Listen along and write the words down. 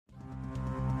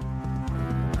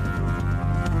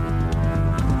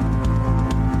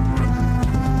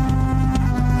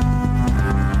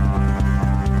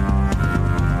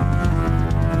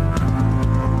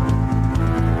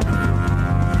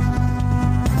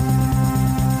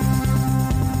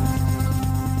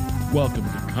Welcome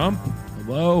to Comp.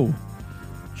 Hello.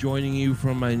 Joining you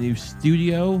from my new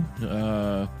studio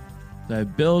that I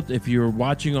built. If you're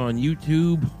watching on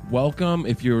YouTube, welcome.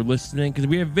 If you're listening, because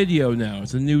we have video now.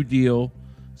 It's a new deal.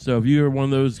 So if you're one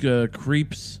of those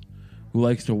creeps who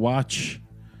likes to watch,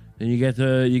 then you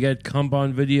get Comp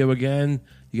on video again.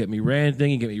 You get me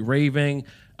ranting, you get me raving.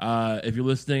 If you're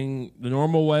listening the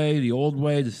normal way, the old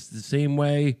way, the same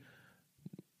way,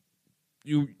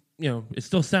 you know, it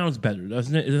still sounds better,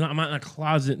 doesn't it? I'm not in a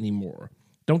closet anymore.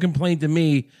 Don't complain to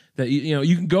me that,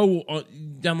 you can go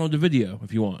download the video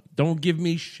if you want. Don't give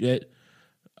me shit.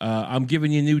 I'm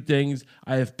giving you new things.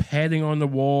 I have padding on the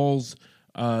walls.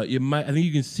 I think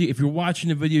you can see, if you're watching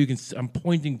the video, you can see, I'm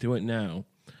pointing to it now.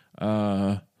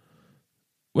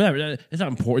 Whatever, it's not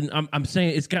important. I'm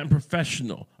saying it's gotten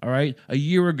professional, all right? A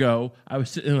year ago, I was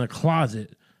sitting in a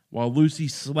closet while Lucy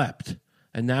slept.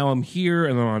 And now I'm here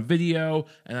and I'm on video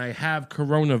and I have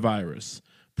coronavirus.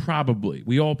 Probably.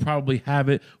 We all probably have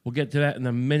it. We'll get to that in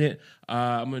a minute.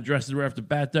 I'm going to address it right off the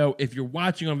bat, though. If you're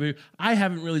watching on video, I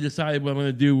haven't really decided what I'm going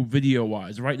to do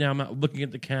video-wise. Right now, I'm not looking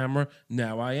at the camera.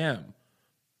 Now I am.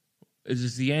 Is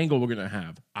this the angle we're going to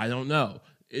have? I don't know.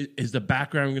 Is the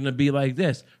background going to be like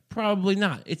this? Probably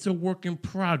not. It's a work in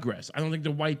progress. I don't think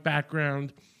the white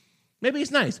background... Maybe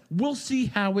it's nice. We'll see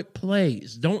how it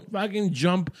plays. Don't fucking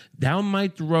jump down my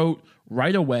throat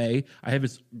right away. I have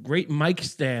this great mic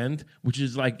stand, which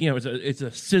is like, it's a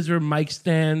scissor mic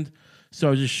stand. So I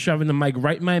was just shoving the mic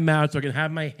right in my mouth so I can have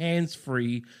my hands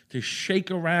free to shake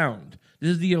around.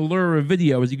 This is the allure of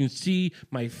video. As you can see,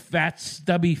 my fat,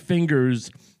 stubby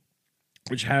fingers,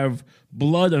 which have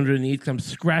blood underneath, I'm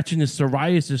scratching the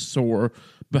psoriasis sore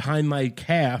behind my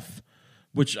calf.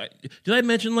 Which, did I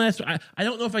mention last week? I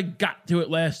don't know if I got to it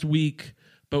last week,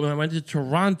 but when I went to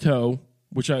Toronto,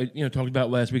 which I talked about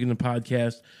last week in the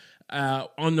podcast,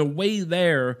 on the way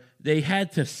there, they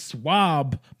had to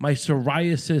swab my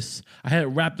psoriasis. I had it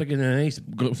wrapped like in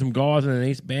some gauze and an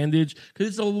ace bandage, because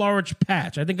it's a large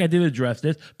patch. I think I did address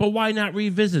this, but why not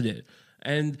revisit it?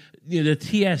 And the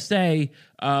TSA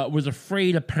was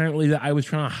afraid, apparently, that I was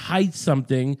trying to hide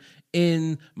something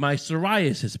in my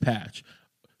psoriasis patch.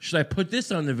 Should I put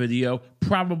this on the video?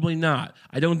 Probably not.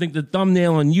 I don't think the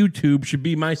thumbnail on YouTube should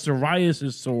be my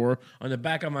psoriasis sore on the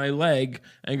back of my leg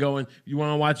and going, you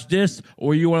want to watch this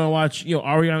or you want to watch,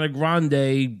 Ariana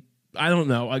Grande? I don't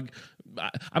know.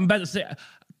 I'm about to say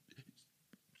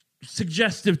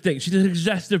suggestive thing. She's a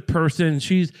suggestive person.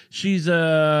 She's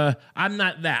I'm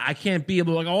not that. I can't be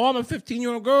able to I'm a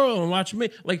 15-year-old girl and watch me.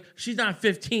 Like, she's not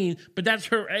 15, but that's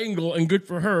her angle and good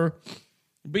for her.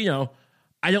 But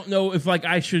I don't know if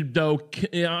I should though.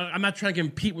 I'm not trying to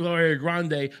compete with Ariana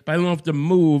Grande, but I don't know if the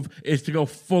move is to go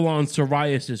full on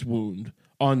psoriasis wound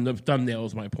on the thumbnail.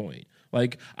 Is my point.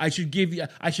 I should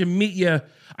meet you.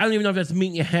 I don't even know if that's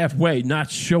meeting you halfway,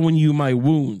 not showing you my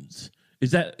wounds.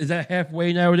 Is that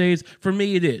halfway nowadays? For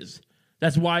me, it is.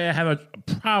 That's why I have a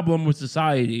problem with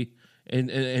society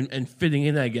and fitting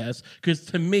in, I guess. Because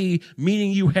to me,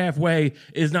 meeting you halfway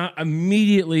is not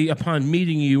immediately upon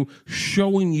meeting you,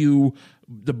 showing you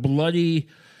the bloody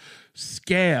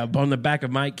scab on the back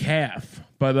of my calf.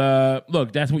 But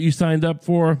look, that's what you signed up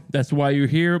for. That's why you're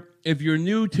here. If you're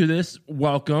new to this,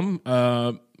 welcome.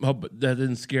 Hope that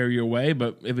didn't scare you away,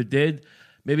 but if it did,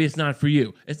 maybe it's not for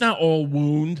you. It's not all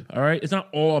wound, all right? It's not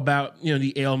all about,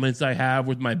 the ailments I have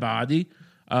with my body.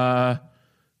 I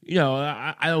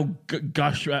don't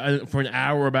gush for an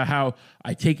hour about how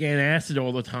I take antacid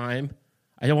all the time.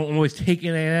 I don't always take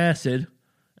an antacid.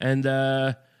 And,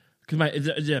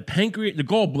 because the pancreas, the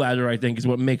gallbladder, I think, is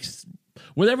what makes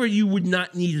whatever you would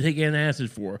not need to take antacid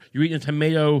for. You're eating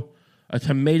a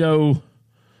tomato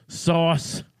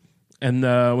sauce, and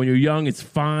when you're young, it's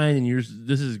fine, and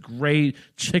this is great.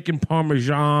 Chicken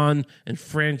parmesan and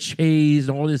franchise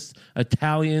and all this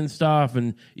Italian stuff,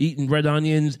 and eating red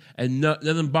onions, and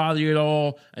doesn't bother you at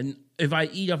all. And if I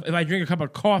drink a cup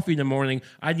of coffee in the morning,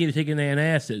 I need to take an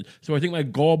antacid. So I think my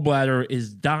gallbladder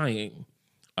is dying.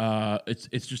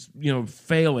 It's just,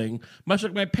 failing, much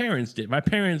like my parents did. My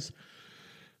parents,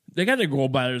 they got their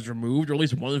gallbladders removed, or at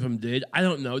least one of them did. I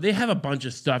don't know. They have a bunch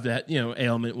of stuff that,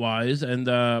 ailment-wise, and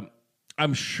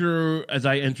I'm sure as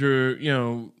I enter,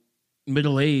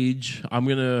 middle age, I'm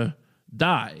going to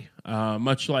die.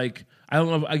 Much like, I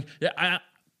don't know,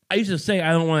 I used to say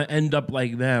I don't want to end up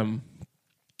like them,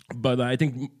 but I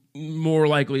think more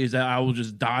likely is that I will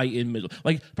just die in middle.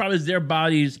 Probably their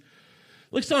bodies...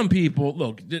 some people,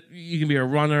 look, you can be a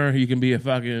runner, you can be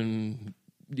you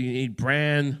need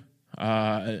brand,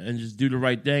 and just do the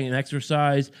right thing and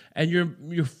exercise. And your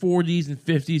 40s and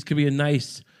 50s could be a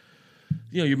nice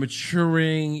you're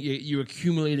maturing, you're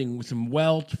accumulating some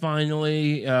wealth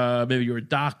finally. Maybe you're a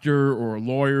doctor or a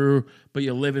lawyer, but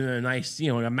you're living in a nice,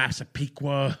 like a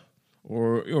Massapequa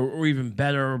or even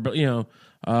better, but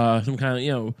some kind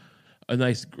of a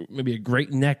nice, maybe a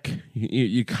Great Neck.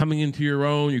 You're coming into your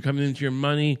own. You're coming into your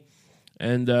money,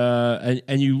 and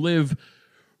you live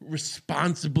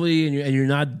responsibly, and you're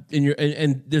not,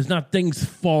 and there's not things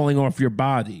falling off your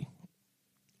body,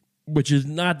 which is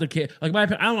not the case. Like I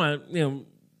don't want to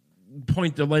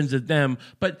point the lens at them,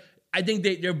 but I think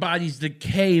their bodies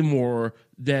decay more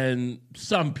than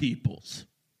some people's.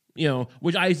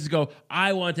 Which I used to go,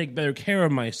 I want to take better care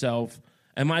of myself.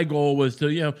 And my goal was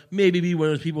to, maybe be one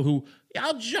of those people who,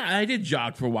 I did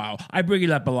jog for a while. I bring it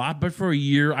up a lot, but for a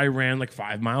year, I ran like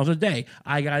 5 miles a day.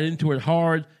 I got into it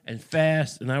hard and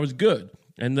fast, and I was good.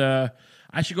 And I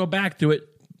should go back to it.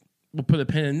 We'll put a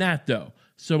pin in that, though.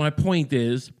 So my point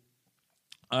is,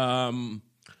 what's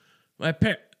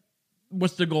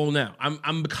the goal now?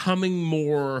 I'm becoming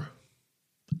more,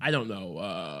 I don't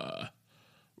know,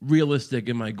 realistic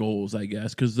in my goals, I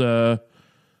guess, because the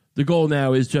goal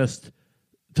now is just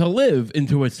to live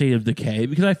into a state of decay,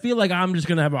 because I feel like I'm just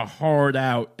going to have a hard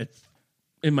out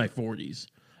in my 40s.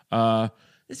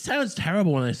 It sounds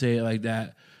terrible when I say it like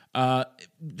that.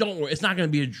 Don't worry. It's not going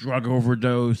to be a drug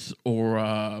overdose or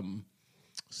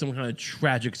some kind of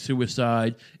tragic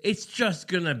suicide. It's just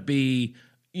going to be,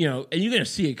 and you're going to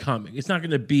see it coming. It's not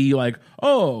going to be like,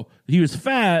 oh, he was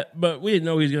fat, but we didn't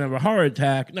know he was going to have a heart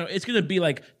attack. No, it's going to be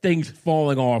like things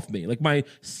falling off me, like my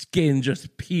skin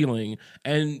just peeling,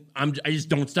 and I just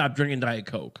don't stop drinking Diet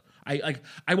Coke. I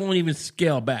won't even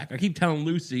scale back. I keep telling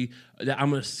Lucy that I'm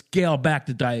going to scale back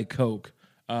the Diet Coke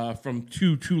from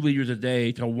 2 liters a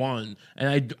day to 1,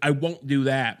 and I won't do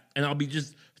that, and I'll be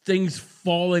just things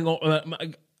falling off,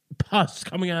 pus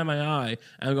coming out of my eye,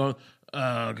 and I'm going,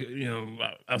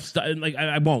 I'll stop. Like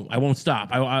I won't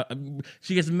stop.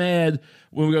 She gets mad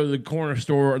when we go to the corner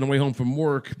store on the way home from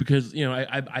work because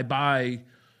I buy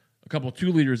a couple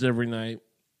 2 liters every night.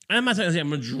 I'm not saying I'm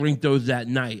going to drink those that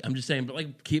night. I'm just saying, but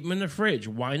like keep them in the fridge.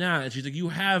 Why not? And she's like, you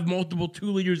have multiple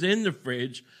 2 liters in the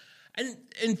fridge, and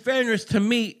in fairness to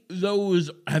me,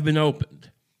 those have been opened.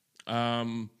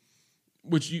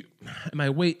 Which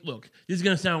look, this is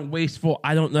going to sound wasteful.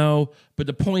 I don't know, but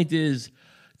the point is,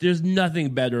 there's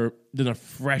nothing better than a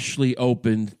freshly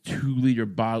opened 2-liter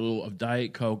bottle of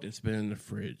Diet Coke that's been in the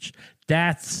fridge.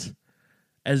 That's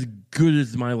as good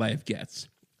as my life gets.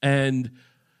 And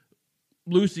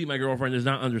Lucy, my girlfriend, does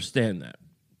not understand that.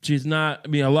 She's not,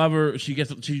 I love her. She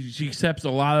accepts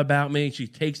a lot about me. She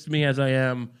takes me as I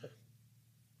am.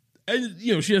 And,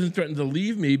 she doesn't threaten to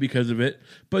leave me because of it,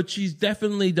 but she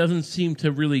definitely doesn't seem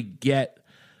to really get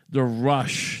the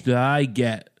rush that I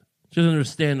get. She doesn't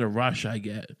understand the rush I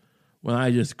get when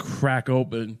I just crack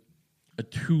open a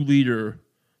 2-liter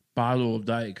bottle of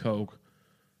Diet Coke.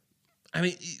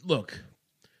 Look,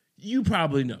 you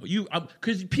probably know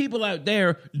because people out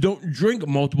there don't drink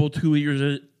multiple 2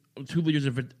 liters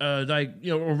of Diet,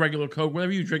 or regular Coke,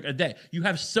 whatever you drink a day. You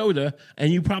have soda,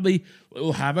 and you probably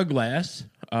will have a glass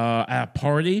at a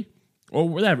party. Or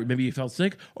whatever. Maybe you felt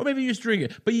sick, or maybe you just drink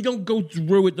it. But you don't go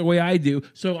through it the way I do.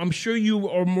 So I'm sure you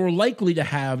are more likely to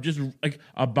have just like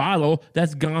a bottle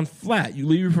that's gone flat. You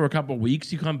leave it for a couple of weeks,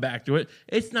 you come back to it.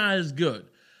 It's not as good.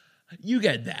 You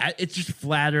get that. It's just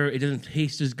flatter. It doesn't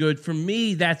taste as good. For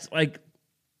me, that's like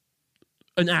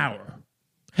an hour,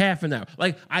 half an hour.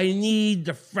 Like I need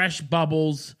the fresh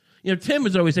bubbles. Tim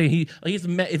was always saying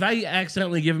if I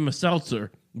accidentally give him a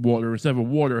seltzer water instead of a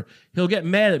water, he'll get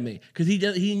mad at me because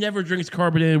he never drinks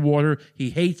carbonated water. He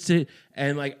hates it,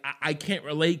 and I can't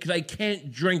relate because I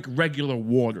can't drink regular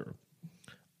water.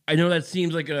 I know that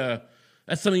seems like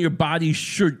that's something your body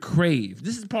should crave.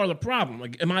 This is part of the problem.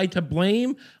 Like, am I to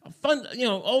blame?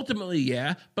 Ultimately,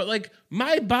 yeah. But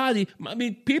my body,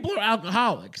 people are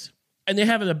alcoholics and they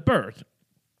have it at birth.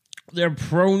 They're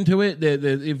prone to it.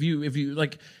 If you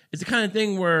it's the kind of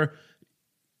thing where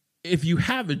if you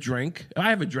have a drink, if I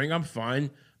have a drink, I'm fine.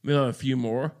 Maybe I'll have a few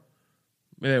more.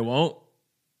 Maybe I won't.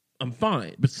 I'm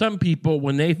fine. But some people,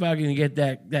 when they fucking get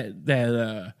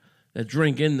that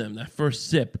drink in them, that first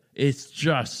sip, it's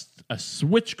just a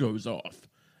switch goes off,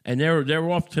 and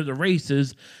they're off to the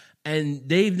races, and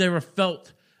they've never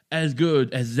felt as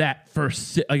good as that first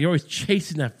sip. Like you're always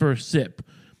chasing that first sip,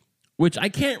 which I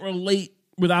can't relate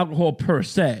with alcohol per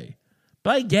se.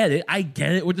 But I get it. I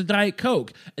get it with the Diet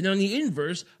Coke. And on the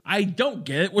inverse, I don't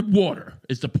get it with water,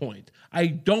 is the point. I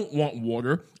don't want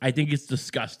water. I think it's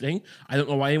disgusting. I don't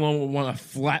know why anyone would want a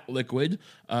flat liquid.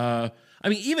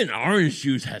 Even orange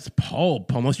juice has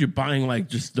pulp, unless you're buying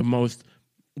just the most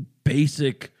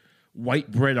basic white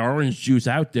bread orange juice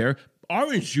out there.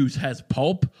 orange juice has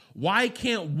pulp. Why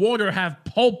can't water have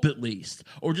pulp at least?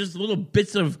 Or just little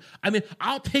bits of, I mean,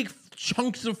 I'll take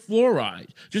chunks of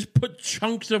fluoride. Just put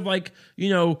chunks of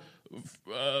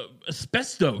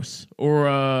asbestos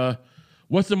or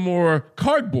what's the more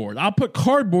cardboard. I'll put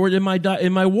cardboard in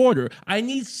my water. I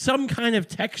need some kind of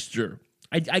texture.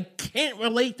 I can't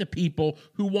relate to people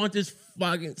who want this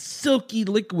fucking silky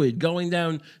liquid going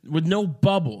down with no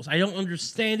bubbles. I don't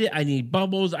understand it. I need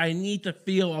bubbles. I need to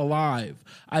feel alive.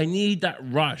 I need that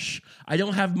rush. I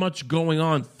don't have much going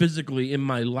on physically in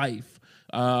my life.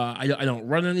 I don't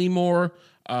run anymore.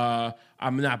 I'm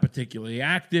not particularly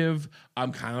active.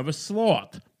 I'm kind of a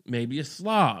sloth, maybe a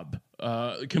slob.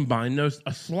 Combine those,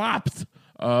 a slops,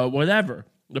 whatever.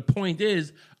 The point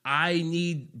is, I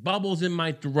need bubbles in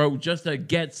my throat just to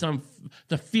get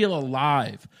to feel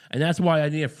alive. And that's why I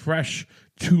need a fresh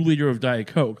 2 liter of Diet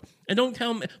Coke. And don't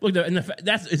tell me, look,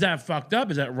 is that fucked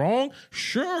up? Is that wrong?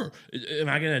 Sure. Am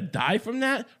I going to die from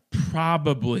that?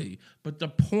 Probably. But the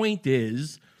point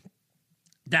is,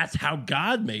 that's how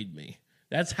God made me.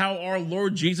 That's how our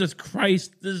Lord Jesus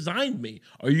Christ designed me.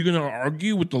 Are you going to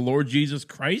argue with the Lord Jesus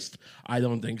Christ? I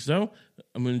don't think so.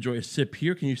 I'm going to enjoy a sip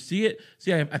here. Can you see it?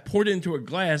 See, I poured it into a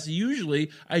glass.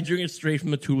 Usually, I drink it straight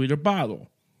from the 2 liter bottle.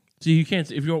 See, you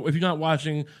can't. If you're not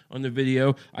watching on the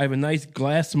video, I have a nice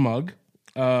glass mug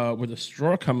with a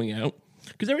straw coming out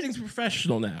because everything's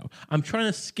professional now. I'm trying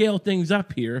to scale things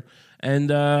up here,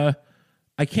 and I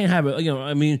can't have it.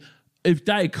 I mean, if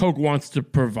Diet Coke wants to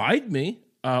provide me.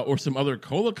 Or some other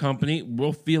cola company,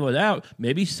 we'll feel it out.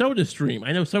 Maybe SodaStream.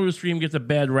 I know SodaStream gets a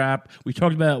bad rap. We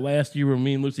talked about it last year when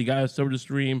me and Lucy got a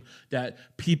SodaStream, that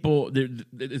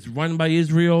it's run by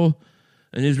Israel,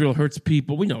 and Israel hurts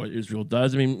people. We know what Israel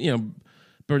does. I mean,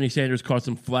 Bernie Sanders caught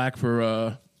some flack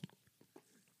for,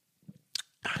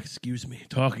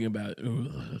 talking about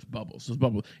those bubbles.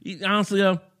 Honestly,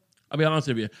 though, I'll be honest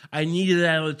with you. I needed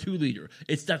that out of the 2 liter.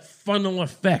 It's that funnel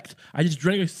effect. I just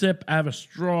drank a sip out of a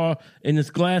straw in this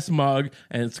glass mug,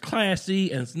 and it's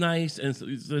classy, and it's nice, and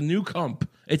it's a new cump.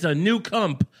 It's a new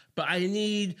cump, but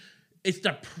it's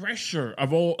the pressure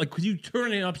of all, like, when you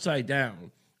turn it upside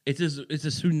down, it's a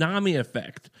tsunami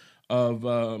effect of,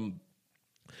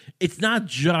 it's not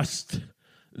just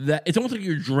that, it's almost like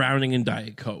you're drowning in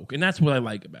Diet Coke, and that's what I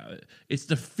like about it. It's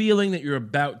the feeling that you're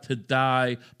about to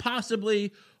die,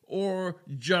 possibly, or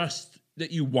just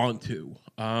that you want to.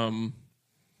 And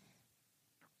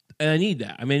I need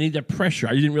that. I need that pressure.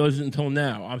 I didn't realize it until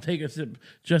now. I'll take a sip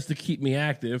just to keep me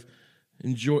active.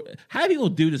 Enjoy. How do people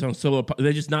do this on solo? Do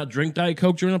they just not drink Diet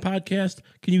Coke during a podcast?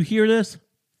 Can you hear this?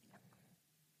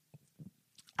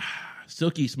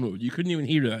 Silky smooth. You couldn't even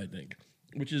hear that, I think.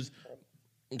 Which is,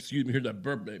 excuse me, hear that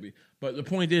burp, baby. But the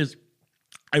point is,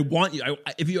 I want you.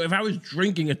 If I was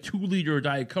drinking a 2 liter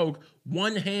Diet Coke,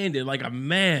 one-handed, like a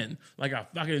man, like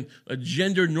a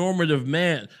gender normative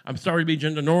man. I'm sorry to be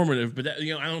gender normative, but I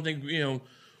don't think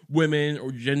women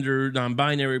or gender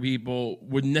non-binary people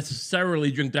would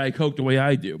necessarily drink Diet Coke the way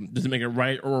I do. Doesn't make it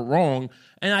right or wrong,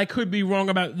 and I could be wrong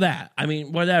about that. I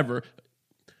mean, whatever.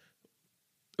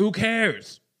 Who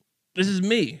cares? This is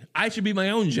me. I should be my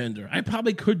own gender. I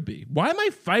probably could be. Why am I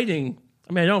fighting?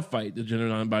 I mean, I don't fight the gender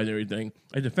non-binary thing.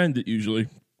 I defend it usually.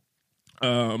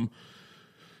 But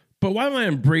why don't I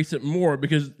embrace it more?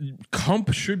 Because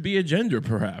Cump should be a gender,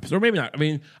 perhaps. Or maybe not. I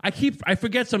mean, I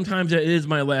forget sometimes that it is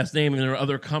my last name and there are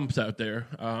other Cumps out there.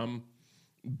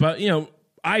 But,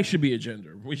 I should be a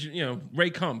gender. Ray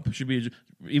Cump should be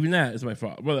even that is my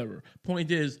fault. Whatever.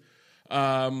 Point is,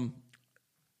 one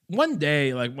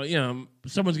day,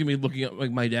 someone's going to be looking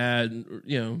at, my dad,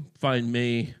 find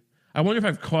me. I wonder if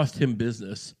I've cost him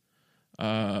business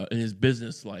in his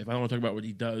business life. I don't want to talk about what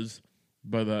he does,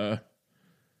 but,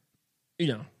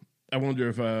 I wonder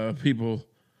if people,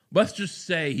 let's just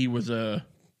say he was a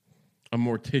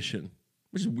mortician,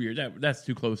 which is weird. That's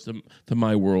too close to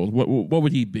my world. What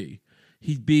would he be?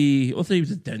 He'd be, let's say he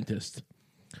was a dentist.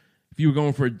 If you were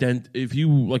going for if you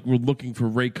were looking for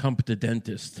Ray Cump the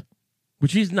dentist,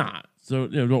 which he's not, so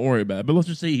don't worry about it. But let's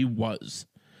just say he was.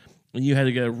 And you had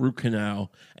to get a root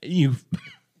canal, and you,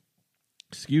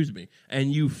 excuse me,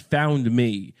 and you found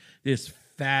me, this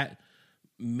fat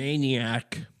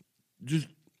maniac, just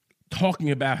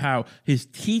talking about how his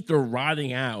teeth are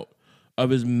rotting out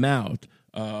of his mouth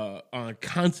on a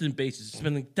constant basis,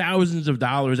 spending thousands of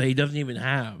dollars that he doesn't even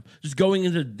have, just going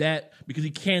into debt because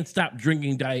he can't stop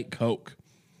drinking Diet Coke,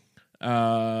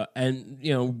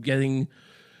 and getting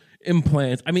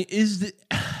implants. I mean,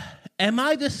 am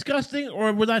I disgusting,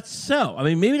 or would that sell? I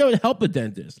mean, maybe that would help a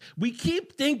dentist. We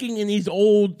keep thinking in these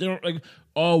old,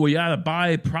 we gotta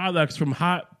buy products from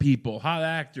hot people, hot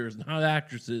actors and hot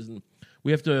actresses, and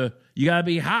you gotta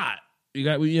be hot.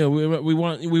 We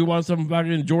want some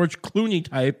fucking George Clooney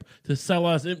type to sell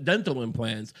us dental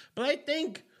implants. But I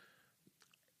think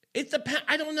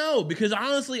I don't know, because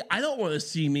honestly, I don't want to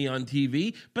see me on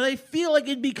TV, but I feel like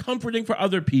it'd be comforting for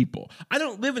other people. I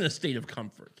don't live in a state of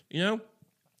comfort, you know?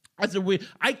 That's a weird.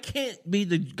 I can't be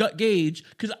the gut gauge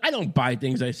because I don't buy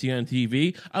things I see on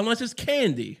TV unless it's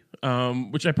candy,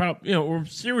 which I probably, or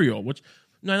cereal, which,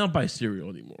 no, I don't buy cereal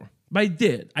anymore. But I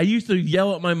did. I used to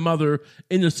yell at my mother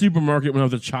in the supermarket when I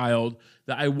was a child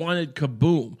that I wanted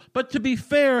Kaboom. But to be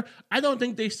fair, I don't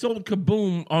think they sold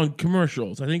Kaboom on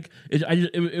commercials. I think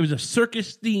it was a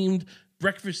circus-themed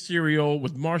breakfast cereal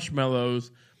with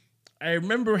marshmallows. I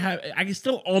remember I can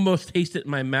still almost taste it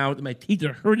in my mouth. My teeth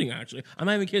are hurting, actually. I'm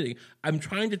not even kidding. I'm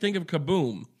trying to think of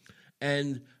Kaboom,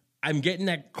 and I'm getting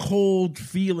that cold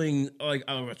feeling, like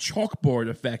of a chalkboard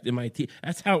effect in my teeth.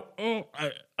 That's how,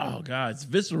 oh God, it's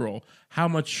visceral how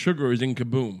much sugar is in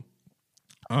Kaboom.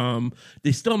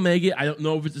 They still make it. I don't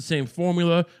know if it's the same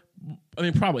formula. I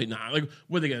mean, probably not. Like,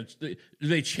 what are they going to do?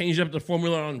 They change up the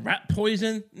formula on rat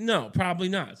poison? No, probably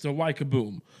not. So why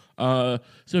Kaboom?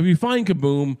 So if you find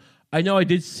Kaboom, I know I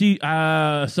did see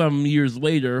some years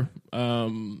later,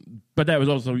 but that was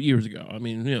also years ago. I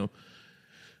mean,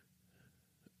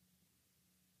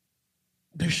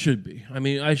 there should be. I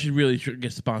mean, I should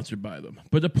get sponsored by them.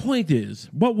 But the point is,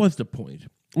 what was the point?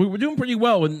 We were doing pretty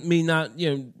well with me not,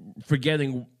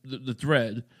 forgetting the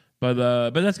thread,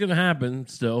 but that's going to happen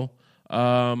still.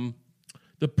 The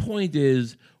point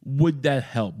is, would that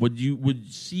help?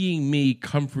 Would seeing me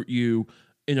comfort you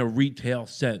in a retail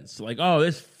sense? Like, oh,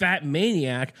 this fat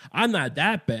maniac, I'm not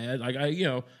that bad. Like,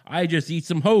 I just eat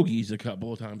some hoagies a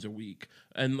couple of times a week,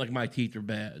 and like my teeth are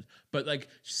bad. But like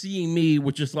seeing me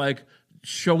with just like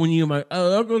showing you my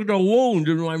look at the wound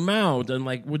in my mouth, and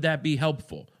like, would that be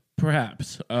helpful?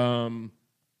 Perhaps.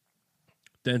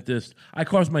 Dentist. I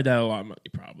cost my dad a lot of money,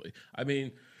 probably. I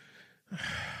mean,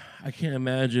 I can't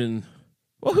imagine.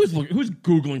 Well, who's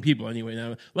Googling people anyway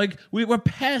now? Like, we're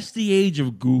past the age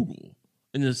of Google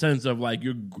in the sense of like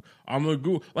I'm gonna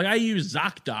Google. Like, I use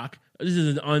ZocDoc.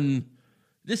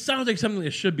 This sounds like something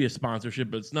that should be a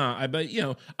sponsorship, but it's not. But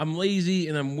I'm lazy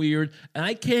and I'm weird, and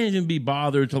I can't even be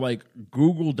bothered to like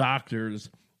Google doctors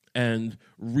and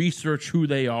research who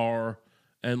they are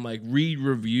and like read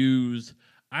reviews.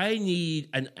 I need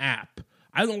an app.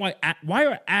 I don't know why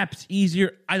are apps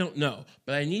easier? I don't know.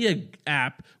 But I need an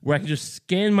app where I can just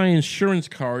scan my insurance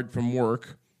card from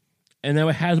work, and then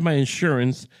it has my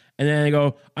insurance, and then I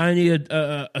go, I need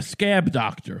a scab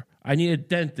doctor. I need a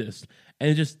dentist. And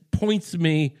it just points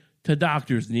me to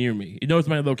doctors near me. It knows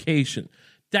my location.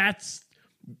 That's,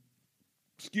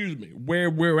 where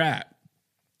we're at.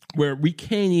 Where we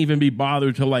can't even be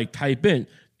bothered to like type in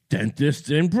dentist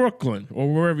in Brooklyn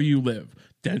or wherever you live.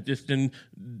 Dentist in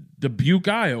Dubuque,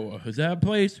 Iowa. Is that a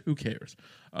place? Who cares?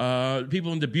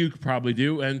 People in Dubuque probably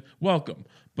do, and welcome.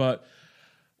 But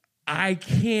I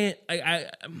can't.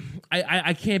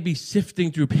 I can't be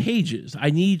sifting through pages. I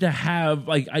need to have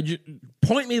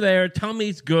point me there. Tell me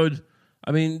it's good.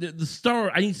 I mean, the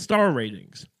star. I need star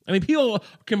ratings. I mean, people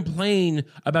complain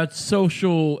about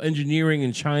social engineering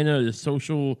in China.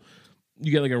 You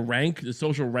get like a rank, the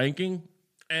social ranking.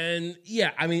 And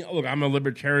yeah, I mean, look, I'm a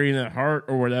libertarian at heart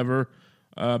or whatever.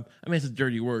 I mean, it's a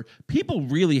dirty word. People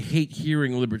really hate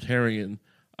hearing libertarian.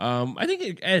 I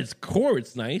think at its core,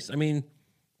 it's nice. I mean,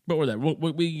 but whatever.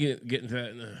 We get into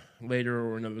that later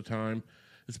or another time.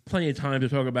 There's plenty of time to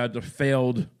talk about the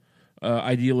failed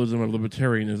idealism of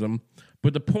libertarianism.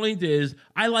 But the point is,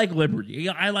 I like liberty.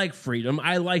 I like freedom.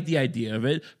 I like the idea of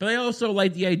it. But I also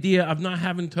like the idea of not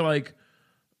having to like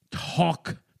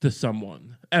talk to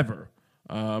someone ever.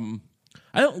 I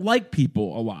don't like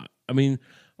people a lot. I mean,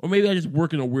 or maybe I just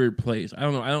work in a weird place. I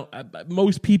don't know.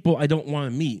 Most people I don't want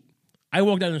to meet. I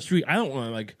walk down the street. I don't want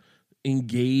to like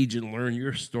engage and learn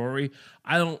your story.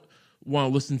 I don't want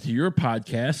to listen to your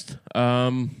podcast.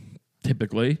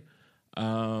 Typically,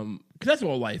 because that's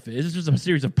what life is. It's just a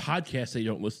series of podcasts that you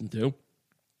don't listen to.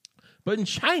 But in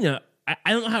China, I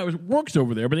don't know how it works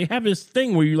over there, but they have this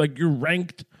thing where you're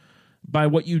ranked by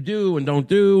what you do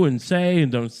and say and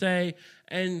don't say.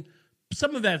 And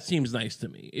some of that seems nice to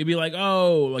me. It'd be like,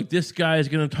 oh, like this guy's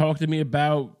going to talk to me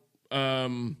about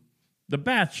The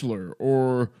Bachelor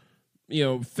or,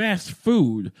 fast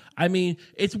food. I mean,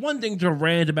 it's one thing to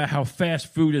rant about how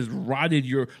fast food has rotted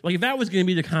your... Like, if that was going to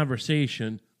be the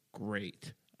conversation,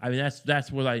 great. I mean,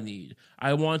 that's what I need.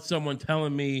 I want someone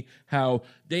telling me how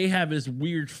they have this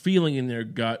weird feeling in their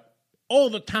gut all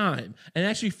the time, and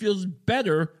actually feels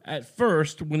better at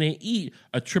first when they eat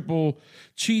a triple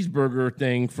cheeseburger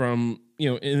thing from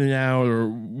In-N-Out or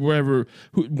wherever,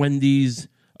 Wendy's,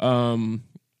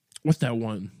 what's that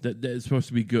one that is supposed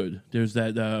to be good? There's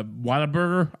that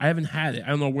Whataburger. I haven't had it. I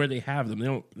don't know where they have them. They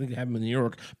don't think they have them in New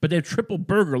York, but their triple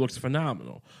burger looks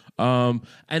phenomenal. And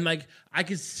like I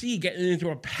could see getting into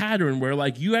a pattern where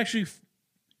like you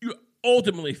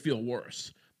ultimately feel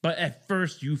worse, but at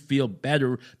first you feel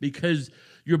better because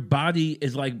your body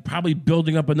is like probably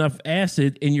building up enough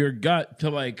acid in your gut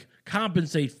to like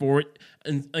compensate for it,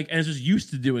 and it's just used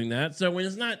to doing that. So when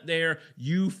it's not there,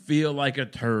 you feel like a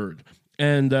turd.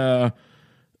 And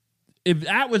if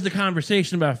that was the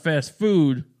conversation about fast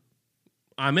food,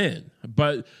 I'm in.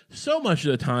 But so much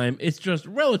of the time, it's just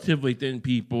relatively thin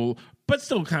people, but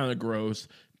still kind of gross.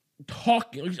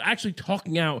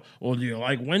 Talking out, well, do you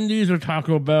like Wendy's or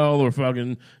Taco Bell or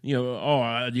fucking,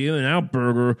 the In-N-Out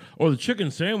burger or the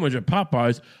chicken sandwich at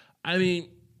Popeyes? I mean,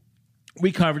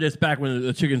 we covered this back when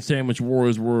the chicken sandwich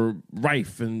wars were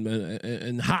rife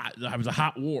and hot. It was a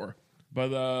hot war.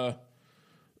 But,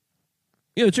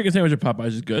 the chicken sandwich at Popeyes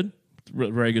is good. It's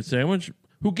a very good sandwich.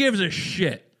 Who gives a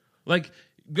shit? Like,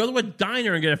 go to a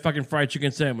diner and get a fucking fried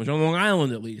chicken sandwich on Long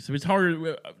Island, at least. If it's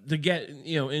harder to get,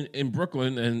 in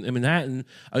Brooklyn and in Manhattan,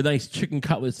 a nice chicken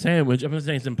cutlet sandwich. I'm not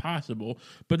saying it's impossible,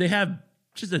 but they have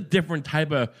just a different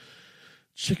type of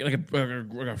chicken,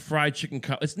 like a fried chicken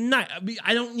cutlet. It's not.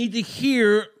 I don't need to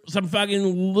hear some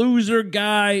fucking loser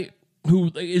guy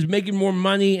who is making more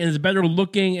money and is better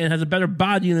looking and has a better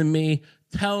body than me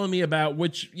telling me about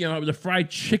which, the fried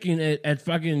chicken at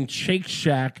fucking Shake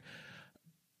Shack.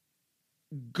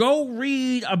 Go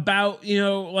read about,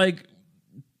 like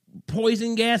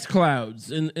poison gas clouds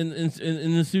in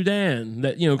the Sudan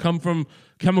that, come from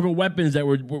chemical weapons that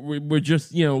were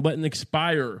just, letting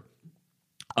expire.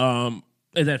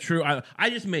 Is that true? I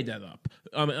just made that up.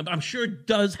 I'm sure it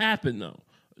does happen, though.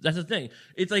 That's the thing.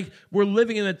 It's like we're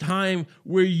living in a time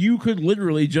where you could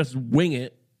literally just wing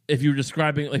it if you were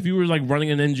if you were like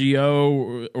running an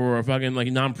NGO or a fucking like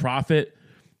nonprofit.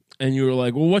 And you were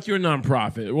like, well, what's your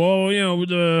nonprofit? Well,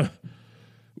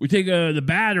 we take the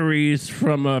batteries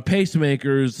from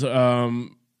pacemakers.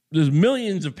 There's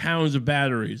millions of pounds of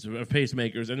batteries of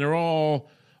pacemakers, and they're all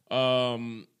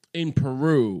in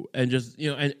Peru. And just,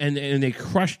 and they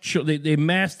crush, they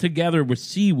mass together with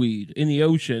seaweed in the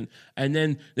ocean, and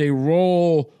then they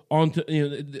roll onto,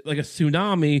 like a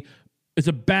tsunami. It's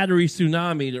a battery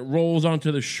tsunami that rolls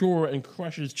onto the shore and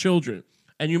crushes children.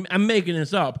 And I'm making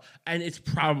this up, and it's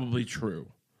probably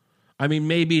true. I mean,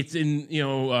 maybe it's in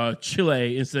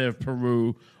Chile instead of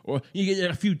Peru, or you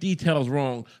get a few details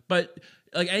wrong. But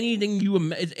like anything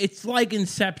it's like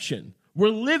Inception. We're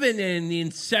living in the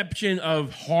inception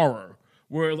of horror,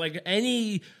 where like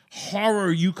any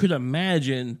horror you could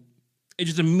imagine, it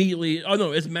just immediately,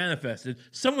 it's manifested.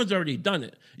 Someone's already done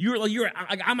it.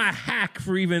 I'm a hack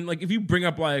for even like if you bring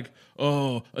up like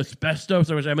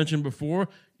asbestos, which I mentioned before.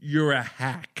 You're a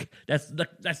hack. That's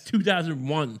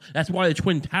 2001. That's why the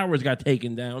Twin Towers got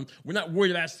taken down. We're not worried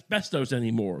about asbestos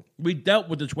anymore. We dealt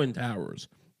with the Twin Towers.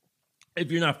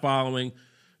 If you're not following,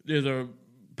 there's a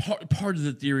part of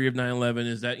the theory of 9/11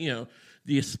 is that,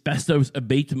 the asbestos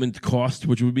abatement cost,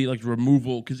 which would be like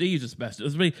removal, because they use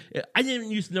asbestos. I didn't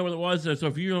used to know what it was, so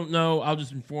if you don't know, I'll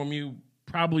just inform you,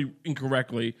 probably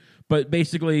incorrectly. But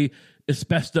basically,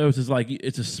 asbestos is like,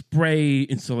 it's a spray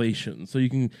insulation. So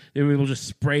they will just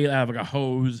spray it out of like a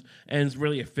hose, and it's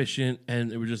really efficient,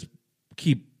 and it would just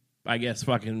keep, I guess,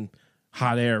 fucking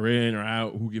hot air in or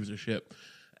out. Who gives a shit?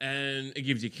 And it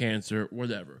gives you cancer,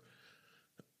 whatever.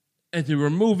 And to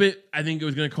remove it, I think it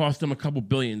was going to cost them a couple $2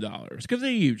 billion because they're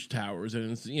huge towers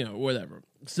and it's, whatever.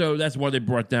 So that's why they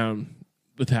brought down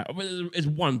the tower. But it's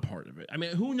one part of it. I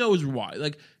mean, who knows why?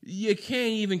 Like, you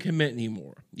can't even commit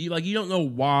anymore. You don't know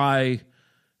why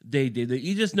they did it.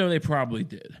 You just know they probably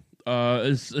did.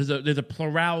 There's a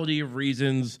plurality of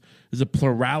reasons. There's a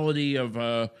plurality of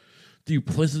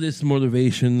duplicitous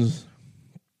motivations.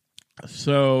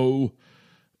 So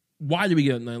why did we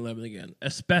get 9/11 again?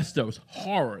 Asbestos,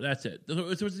 horror, that's it. So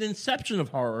it's an inception of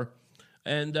horror.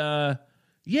 And, I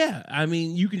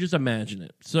mean, you can just imagine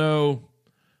it. So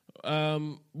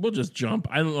we'll just jump.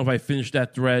 I don't know if I finished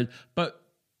that thread, but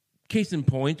case in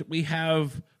point, we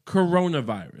have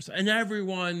coronavirus. And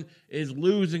everyone is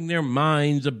losing their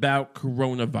minds about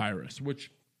coronavirus,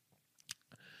 which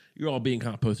you're all being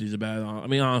kind of pussies about it. I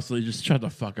mean, honestly, just shut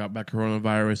the fuck up about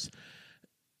coronavirus.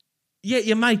 Yeah,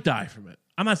 you might die from it.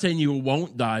 I'm not saying you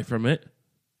won't die from it.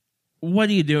 What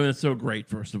are you doing that's so great,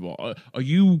 first of all? Are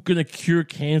you going to cure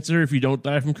cancer if you don't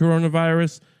die from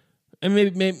coronavirus? And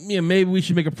maybe we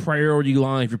should make a priority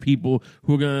line for people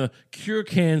who are going to cure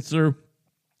cancer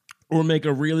or make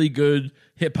a really good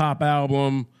hip-hop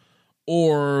album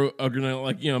or are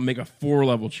gonna make a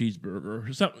 4-level cheeseburger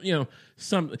or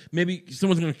something. Maybe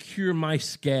someone's gonna cure my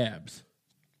scabs.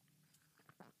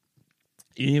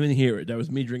 You didn't even hear it. That was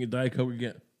me drinking Diet Coke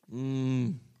again.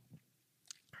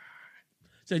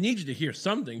 So I need you to hear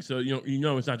something, so you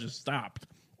know it's not just stopped.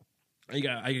 I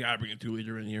gotta bring a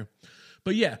 2-liter in here,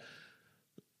 but yeah,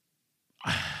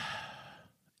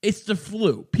 it's the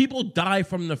flu. People die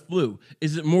from the flu.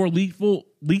 Is it more lethal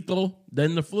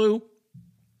than the flu?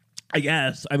 I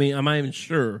guess. I mean, I'm not even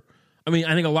sure. I mean,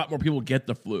 I think a lot more people get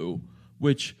the flu,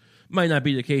 which might not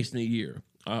be the case in a year.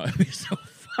 It'd be so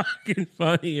fucking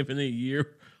funny if in a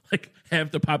year, like,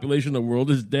 half the population of the world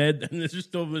is dead, and there's just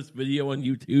still this video on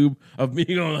YouTube of me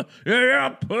going, yeah,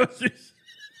 pussies.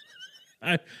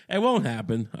 It won't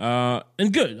happen.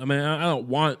 And good. I mean, I don't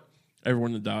want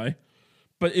everyone to die.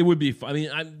 But it would be fun. I mean,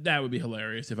 that would be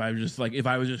hilarious if I was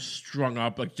just strung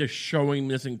up, like just showing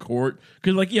this in court.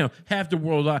 Because, half the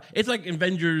world, it's like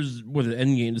Avengers,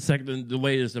 Endgame, the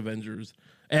latest Avengers.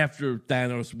 After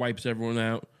Thanos wipes everyone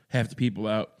out, half the people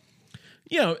out.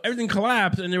 Everything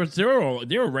collapsed, and they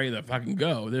were ready to fucking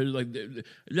go. They're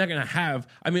not gonna have.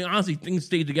 I mean, honestly, things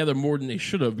stayed together more than they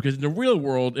should have. Because in the real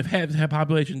world, if half the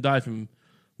population died from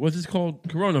what's this called,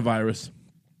 coronavirus,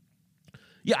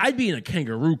 yeah, I'd be in a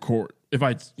kangaroo court if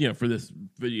for this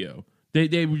video.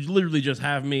 They would literally just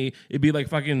have me. It'd be like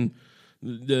fucking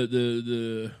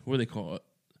the what do they call it?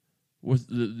 Was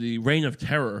the Reign of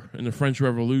Terror in the French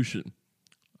Revolution,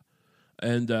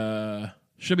 and.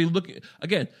 Should be looking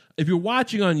again. If you're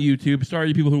watching on YouTube, sorry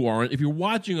to people who aren't. If you're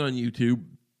watching on YouTube,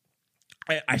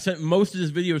 I sent most of this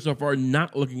video so far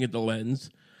not looking at the lens,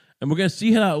 and we're gonna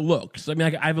see how that looks. I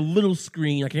mean, I have a little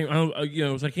screen. So I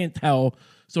can't tell.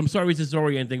 So I'm sorry it's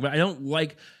disorienting, but I don't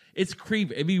like. It's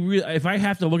creepy. It'd be real if I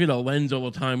have to look at a lens all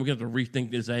the time. We're gonna have to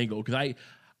rethink this angle because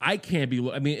I can't be.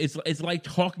 I mean, it's like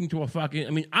talking to a fucking.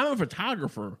 I mean, I'm a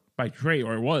photographer by trade,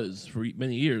 or I was for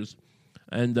many years.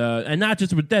 And not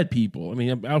just with dead people. I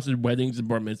mean, I also did weddings and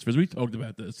bar mitzvahs. We talked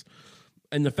about this.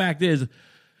 And the fact is,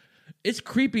 it's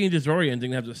creepy and disorienting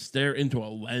to have to stare into a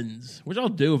lens, which I'll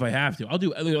do if I have to.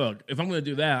 Look, if I'm going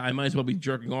to do that, I might as well be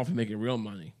jerking off and making real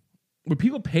money. Would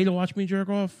people pay to watch me jerk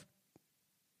off?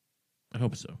 I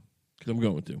hope so, because I'm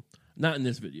going to. Not in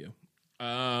this video.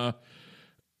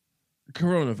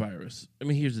 Coronavirus. I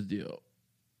mean, here's the deal.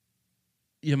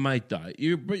 You might die.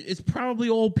 It's probably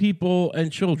old people and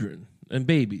children. And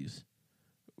babies.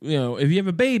 If you have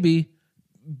a baby,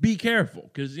 be careful.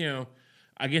 Because,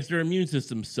 I guess their immune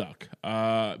systems suck.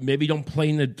 Maybe don't play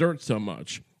in the dirt so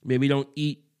much. Maybe don't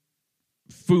eat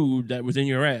food that was in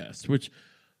your ass. Which,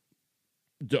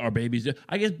 are babies...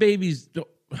 I guess babies...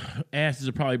 asses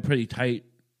are probably pretty tight.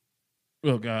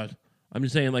 Oh, God. I'm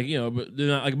just saying, but they're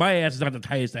not... my ass is not the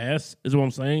tightest ass, is what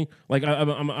I'm saying.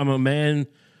 I'm a man...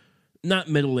 Not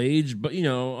middle-aged, but,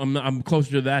 I'm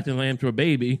closer to that than I am to a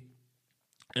baby.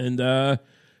 And,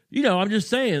 I'm just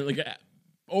saying,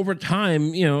 over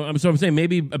time, I'm saying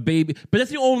maybe a baby, but that's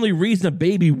the only reason a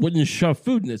baby wouldn't shove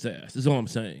food in its ass, is all I'm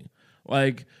saying.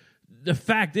 The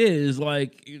fact is,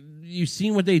 you've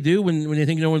seen what they do when they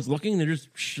think no one's looking, they're just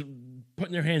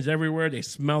putting their hands everywhere, they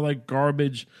smell like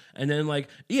garbage, and then,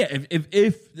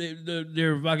 if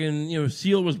their fucking,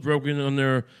 seal was broken on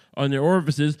their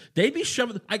orifices, they'd be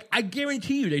shoving, I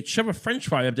guarantee you, they'd shove a french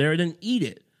fry up there and then eat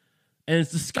it. And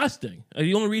it's disgusting.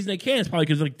 The only reason they can is probably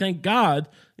because, thank God,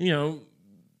 your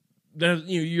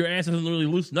ass doesn't really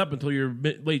loosen up until your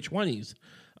late 20s,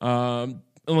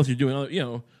 unless you're doing other,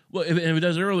 Well, if it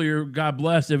does earlier, God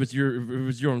bless. If it's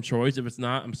your own choice. If it's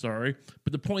not, I'm sorry.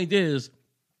 But the point is,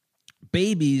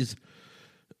 babies,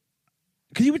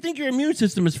 because you would think your immune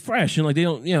system is fresh and they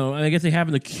don't, and I guess they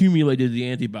haven't accumulated the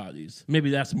antibodies. Maybe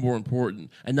that's more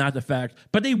important, and not the fact.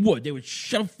 But they would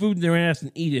shove food in their ass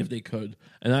and eat it if they could.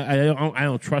 And I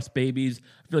don't trust babies.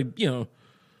 I feel like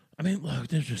I mean, look,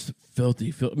 they're just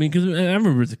filthy. I mean, because I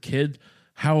remember as a kid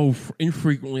how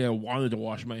infrequently I wanted to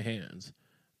wash my hands.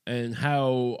 And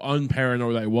how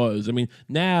unparanoid I was. I mean,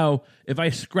 now if I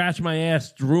scratch my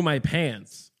ass through my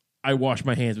pants, I wash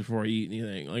my hands before I eat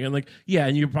anything. I'm like, yeah,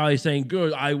 and you're probably saying,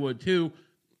 good, I would too.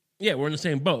 Yeah, we're in the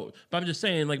same boat. But I'm just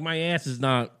saying, my ass is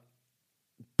not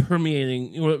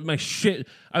permeating, my shit.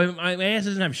 I mean, my ass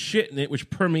doesn't have shit in it,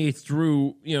 which permeates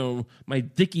through, my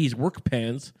Dickies work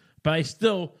pants. But I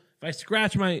still, if I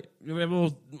scratch on my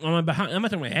behind, I'm not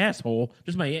talking my asshole,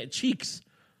 just my cheeks.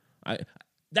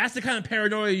 That's the kind of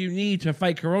paranoia you need to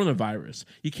fight coronavirus.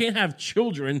 You can't have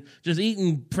children just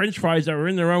eating French fries that are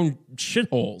in their own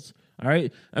shitholes. All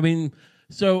right? I mean,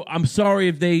 so I'm sorry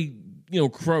if they,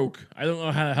 croak. I don't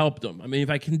know how to help them. I mean, if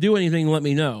I can do anything, let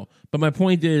me know. But my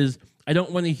point is, I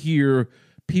don't want to hear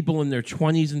people in their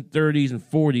 20s and 30s and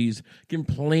 40s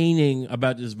complaining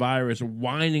about this virus,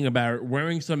 whining about it,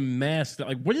 wearing some mask.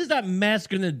 Like, what is that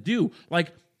mask going to do?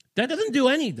 Like, that doesn't do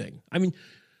anything. I mean,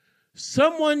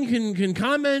 someone can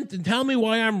comment and tell me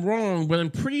why I'm wrong, but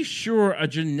I'm pretty sure a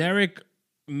generic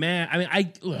mask.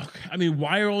 I mean,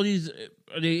 why are all these?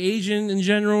 Are they Asian in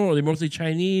general? Or are they mostly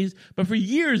Chinese? But for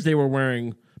years they were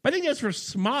wearing. But I think that's for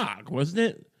smog, wasn't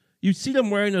it? You see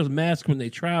them wearing those masks when they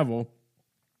travel.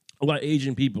 A lot of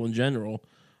Asian people in general,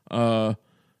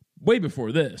 way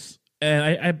before this,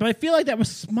 and but I feel like that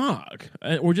was smog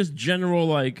or just general,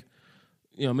 like,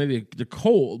 you know, maybe the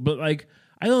cold, but like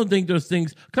I don't think those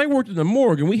things. Cause I worked in the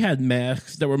morgue and we had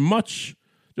masks that were they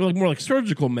were like more like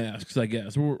surgical masks, I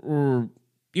guess, or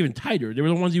even tighter. They were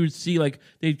the ones you would see like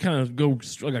they'd kind of go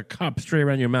like a cup straight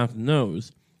around your mouth and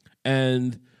nose,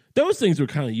 and those things were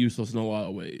kind of useless in a lot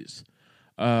of ways.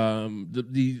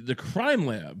 The crime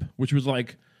lab, which was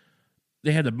like.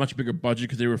 They had a much bigger budget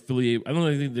because they were affiliated. I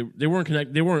don't think they weren't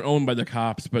connected. They weren't owned by the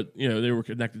cops, but you know they were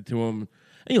connected to them.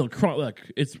 And, you know, look,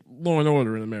 it's law and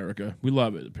order in America. We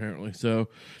love it apparently. So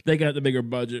they got the bigger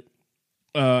budget.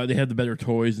 They had the better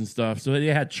toys and stuff. So they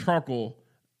had charcoal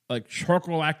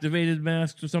activated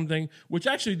masks or something, which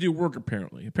actually do work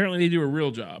apparently. Apparently they do a real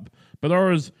job. But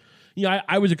ours, you know,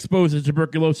 I was exposed to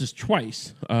tuberculosis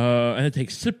twice. I had to take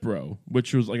Cipro,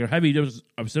 which was like a heavy dose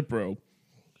of Cipro,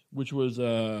 which was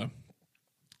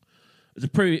it's a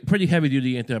pretty heavy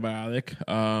duty antibiotic.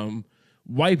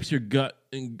 Wipes your gut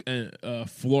and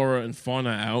flora and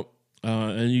fauna out,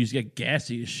 and you just get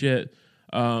gassy as shit.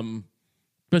 But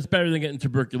it's better than getting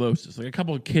tuberculosis. Like a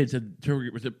couple of kids had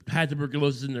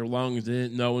tuberculosis in their lungs. They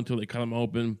didn't know until they cut them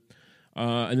open.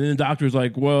 And then the doctor was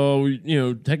like, well, you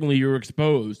know, technically you're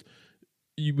exposed.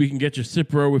 We can get you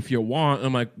Cipro if you want. And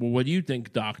I'm like, well, what do you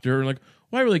think, doctor? And like,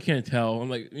 well, I really can't tell. I'm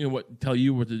like, you know, tell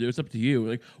you what to do. It's up to you.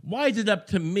 Like, why is it up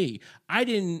to me? I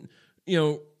didn't, you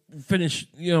know, finish,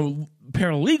 you know,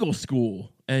 paralegal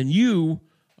school, and you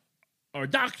are a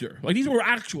doctor. Like, these were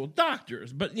actual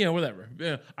doctors. But, you know, whatever.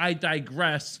 Yeah, I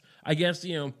digress. I guess,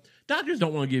 you know, doctors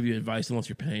don't want to give you advice unless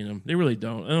you're paying them. They really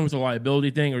don't. I don't know if it's a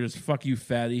liability thing or just fuck you,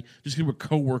 fatty. Just because we're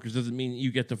coworkers doesn't mean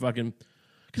you get to fucking.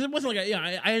 Because it wasn't like,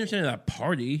 I understand at a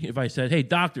party if I said, hey,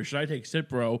 doctor, should I take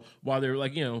Cipro while they're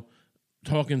like, you know,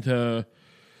 talking to,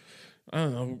 I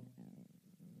don't know,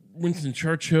 Winston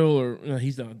Churchill or, no,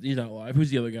 he's not alive. Who's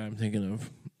the other guy I'm thinking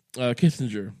of?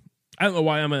 Kissinger. I don't know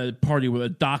why I'm at a party with a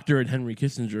doctor and Henry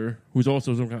Kissinger, who's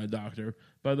also some kind of doctor.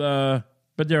 But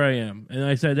there I am. And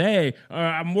I said, hey,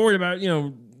 I'm worried about, you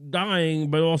know, dying,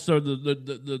 but also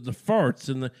the farts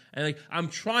and like I'm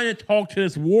trying to talk to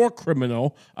this war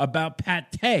criminal about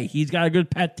pate. He's got a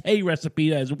good pate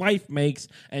recipe that his wife makes,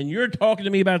 and you're talking to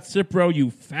me about Cipro,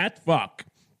 you fat fuck.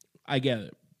 I get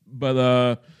it, but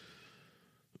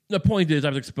the point is I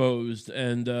was exposed,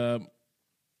 and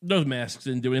those masks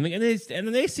didn't do anything,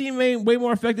 and they seem way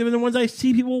more effective than the ones I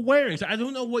see people wearing. So I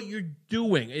don't know what you're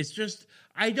doing. It's just.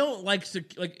 I don't like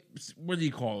what do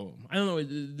you call them? I don't know.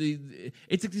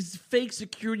 It's like these fake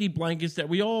security blankets that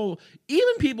we all,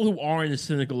 even people who aren't as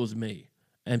cynical as me,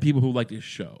 and people who like this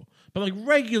show, but like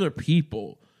regular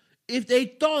people, if they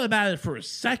thought about it for a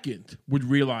second, would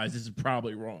realize this is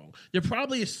probably wrong. They're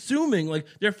probably assuming, like,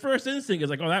 their first instinct is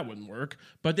like, oh, that wouldn't work.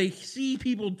 But they see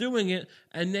people doing it,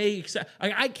 and they accept.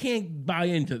 Like, I can't buy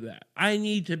into that. I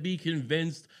need to be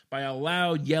convinced by a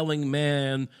loud, yelling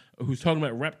man who's talking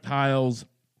about reptiles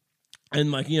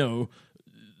and, like, you know,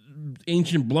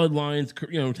 ancient bloodlines,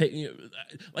 you know,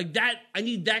 like that. I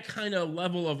need that kind of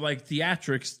level of, like,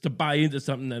 theatrics to buy into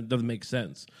something that doesn't make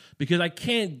sense, because I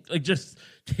can't, like, just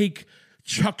take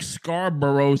Chuck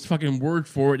Scarborough's fucking word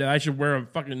for it that I should wear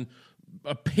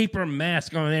a paper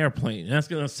mask on an airplane, and that's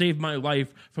gonna save my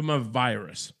life from a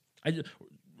virus.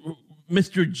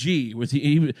 Mr. G was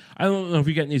he? I don't know if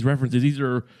you're getting these references. These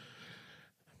are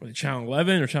Channel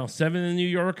 11 or Channel 7 in New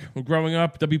York. Growing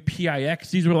up, WPIX.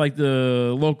 These were like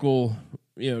the local,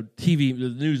 you know, TV, the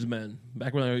newsmen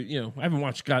back when I haven't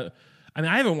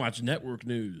watched network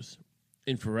news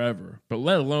in forever, but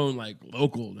let alone like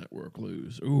local network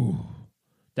news. Ooh,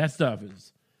 that stuff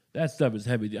is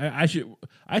heavy. I should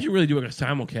really do like a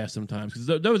simulcast sometimes,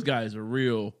 because those guys are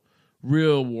real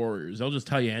warriors. They'll just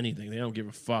tell you anything. They don't give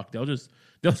a fuck. They'll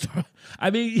start,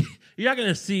 I mean, you're not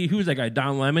gonna see who's that guy,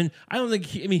 Don Lemon. I don't think.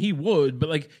 He would, but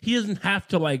like he doesn't have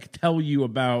to like tell you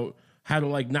about how to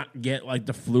like not get like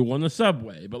the flu on the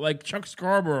subway. But like Chuck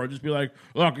Scarborough just be like,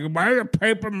 look, you buy a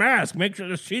paper mask. Make sure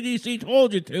the CDC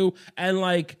told you to, and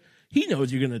like he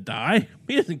knows you're gonna die.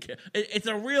 He doesn't care. It's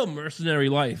a real mercenary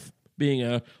life being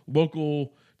a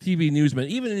local TV newsman,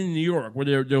 even in New York, where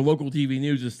their local TV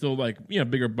news is still like, you know,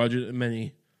 bigger budget than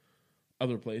many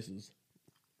other places.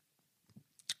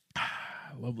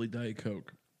 Lovely Diet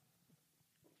Coke.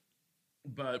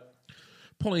 But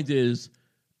point is,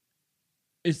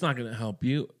 it's not going to help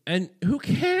you. And who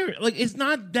cares? Like, it's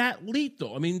not that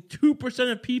lethal. I mean,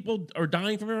 2% of people are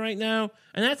dying from it right now.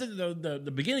 And that's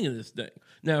the beginning of this thing.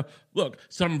 Now, look,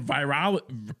 some virologist,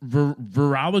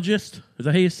 is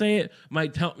that how you say it,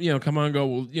 might tell, come on and go,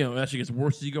 well, it actually gets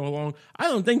worse as you go along. I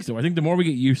don't think so. I think the more we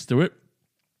get used to it,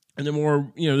 and the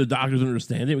more, the doctors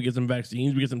understand it, we get some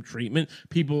vaccines, we get some treatment,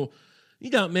 people,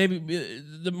 maybe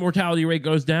the mortality rate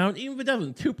goes down. Even if it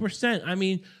doesn't, 2%. I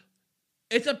mean,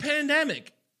 it's a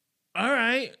pandemic. All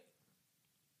right.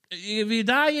 If you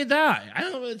die, you die. I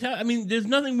don't know what to tell. I mean, there's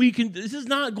nothing we can. This is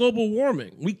not global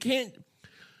warming. We can't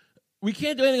do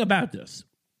anything about this.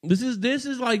 This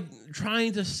is like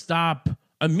trying to stop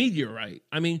a meteorite.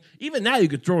 I mean, even now you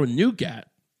could throw a nuke at.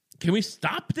 Can we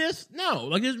stop this? No.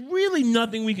 Like, there's really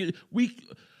nothing we could.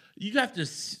 You have to.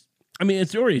 I mean,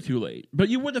 it's already too late. But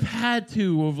you would have had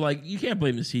to have, like, you can't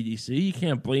blame the CDC. You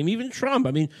can't blame even Trump.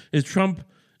 I mean, Trump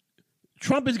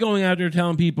is going out there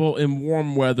telling people in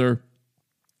warm weather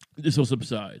this will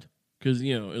subside because,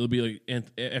 it'll be like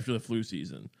after the flu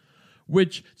season,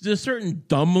 which there's a certain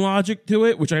dumb logic to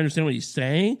it, which I understand what he's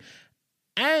saying.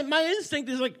 And my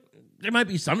instinct is like, there might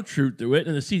be some truth to it.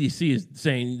 And the CDC is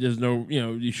saying there's no,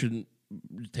 you shouldn't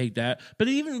take that. But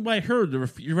even what I heard, the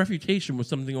refutation was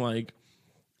something like,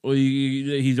 well,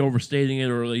 he's overstating it,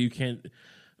 or like you can't.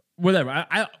 Whatever.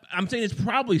 I'm saying it's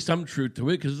probably some truth to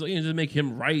it because to make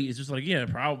him right, it's just like, yeah,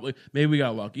 probably. Maybe we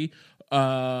got lucky.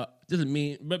 Doesn't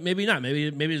mean, but maybe not.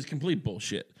 Maybe it's complete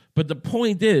bullshit. But the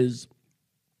point is,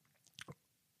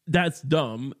 that's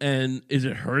dumb. And is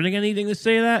it hurting anything to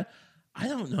say that? I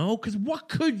don't know. Because what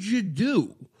could you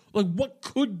do? Like, what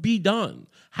could be done?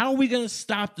 How are we going to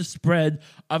stop the spread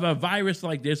of a virus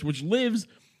like this, which lives?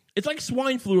 It's like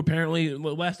swine flu, apparently,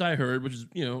 last I heard, which is,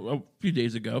 a few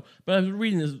days ago. But I was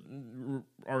reading this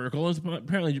article, and it's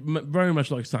apparently very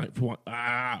much like swine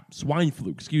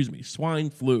flu, swine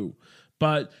flu.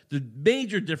 But the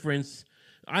major difference,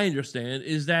 I understand,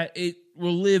 is that it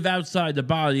will live outside the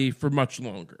body for much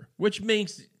longer, which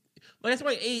makes, like, that's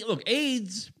why,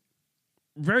 AIDS,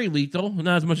 very lethal,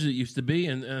 not as much as it used to be,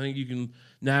 and I think you can,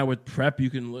 now with PrEP, so I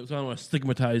don't want to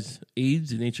stigmatize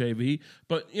AIDS and HIV,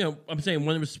 but, I'm saying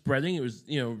when it was spreading, it was,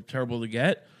 terrible to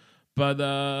get, but,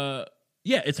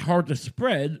 yeah, it's hard to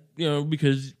spread,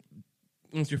 because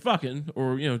unless you're fucking,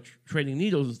 or, trading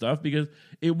needles and stuff, because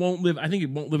it won't live, I think it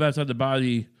won't live outside the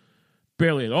body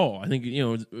barely at all. I think,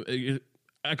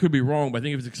 I could be wrong, but I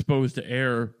think if it's exposed to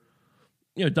air,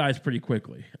 it dies pretty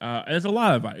quickly, and there's a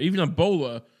lot of it, even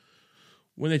Ebola.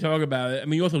 When they talk about it, I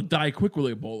mean, you also die quick with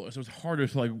Ebola, so it's harder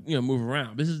to, like, move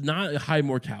around. This is not a high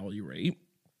mortality rate,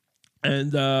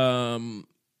 and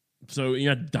so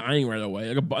you're not dying right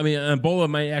away. Like, I mean, Ebola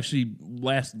might actually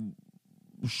last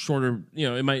shorter.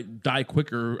 It might die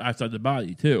quicker outside the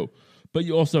body too. But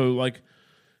you also, like,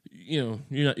 you're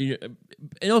not.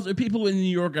 And also, people in New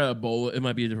York got Ebola, it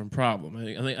might be a different problem.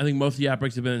 I think most of the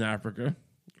outbreaks have been in Africa,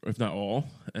 if not all,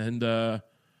 and.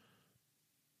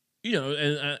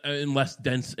 In less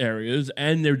dense areas,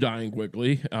 and they're dying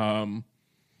quickly.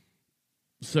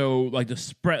 So, like, the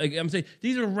spread, like, I'm saying,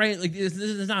 these are like, this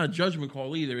is not a judgment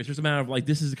call either. It's just a matter of, like,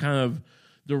 this is kind of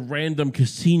the random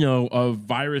casino of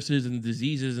viruses and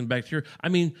diseases and bacteria. I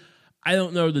mean, I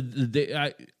don't know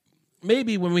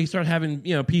maybe when we start having,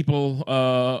 people,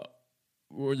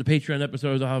 or the Patreon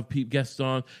episodes, I'll have guests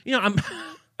on.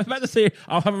 I'm about to say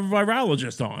I'll have a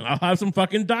virologist on. I'll have some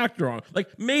fucking doctor on.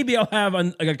 Like, maybe I'll have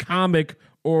a comic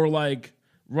or, like,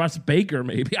 Russ Baker.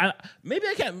 Maybe I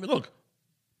can't look.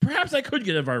 Perhaps I could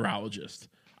get a virologist.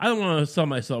 I don't want to sell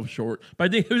myself short, but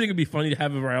I think it'd be funny to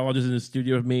have a virologist in the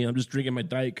studio with me. And I'm just drinking my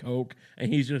Diet Coke,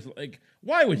 and he's just like,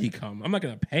 "Why would he come? I'm not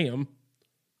going to pay him."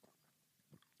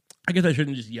 I guess I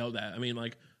shouldn't just yell that. I mean,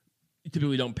 like,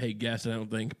 typically don't pay guests, I don't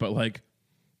think, but, like,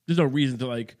 there's no reason to,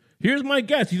 like, here's my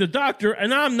guest. He's a doctor,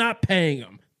 and I'm not paying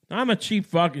him. I'm a cheap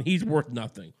fuck, and he's worth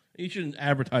nothing. You shouldn't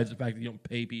advertise the fact that you don't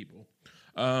pay people.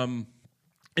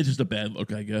 It's just a bad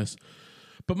look, I guess.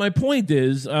 But my point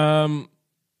is,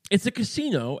 it's a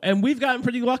casino, and we've gotten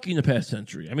pretty lucky in the past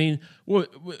century. I mean,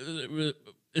 the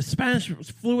Spanish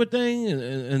flu thing,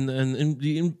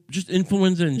 and just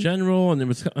influenza in general, and I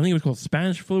think it was called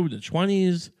Spanish flu in the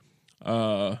 20s.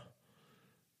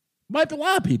 Wiped a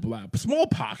lot of people out.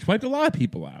 Smallpox wiped a lot of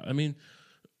people out. I mean,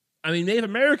 Native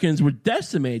Americans were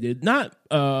decimated. Not,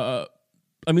 look,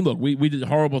 we did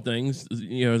horrible things,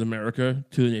 as America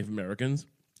to the Native Americans,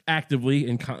 actively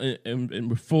and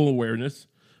with full awareness.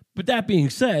 But that being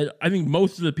said, I think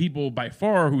most of the people by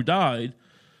far who died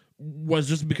was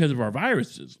just because of our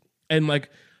viruses. And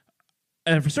like,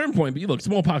 at a certain point, but look,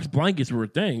 smallpox blankets were a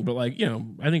thing, but like, I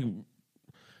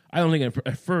don't think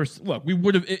at first, look, we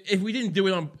would have, if we didn't do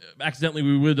it on accidentally,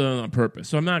 we would have done it on purpose.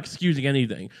 So I'm not excusing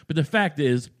anything. But the fact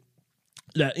is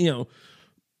that,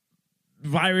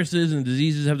 viruses and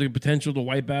diseases have the potential to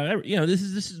wipe out. This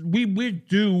is we're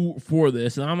due for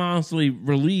this, and I'm honestly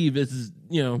relieved this is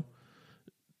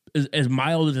as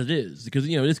mild as it is, because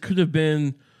this could have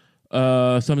been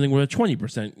something with a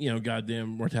 20% goddamn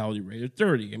mortality rate, or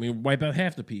 30. I mean, wipe out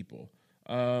half the people,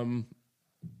 and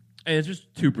it's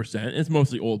just 2%. It's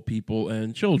mostly old people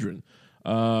and children,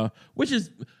 which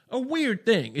is a weird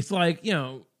thing. It's like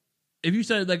if you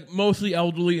said like mostly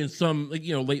elderly and some like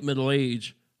late middle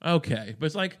age. Okay, but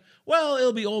it's like, well,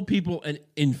 it'll be old people and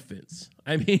infants.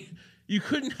 I mean, you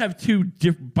couldn't have two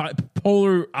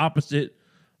polar opposite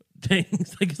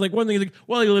things. Like, it's like one thing is like,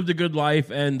 well, you lived a good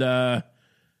life, and I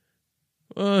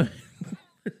mean,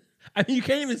 you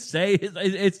can't even say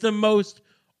it's the most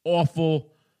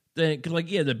awful thing. Because,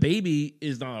 like, yeah, the baby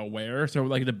is not aware, so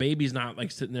like the baby's not like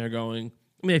sitting there going.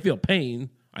 I mean, they feel pain,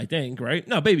 I think, right?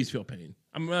 No, babies feel pain.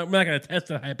 I'm not going to test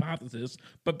that hypothesis,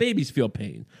 but babies feel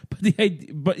pain.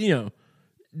 But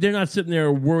they're not sitting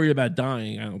there worried about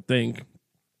dying, I don't think.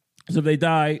 So if they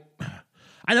die,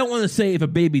 I don't want to say if a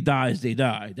baby dies, they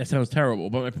die. That sounds terrible.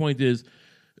 But my point is,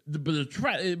 but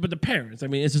the parents, I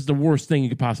mean, it's just the worst thing you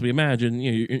could possibly imagine.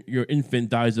 Your infant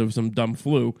dies of some dumb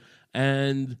flu.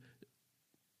 But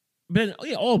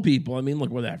old people, I mean,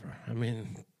 look, whatever. I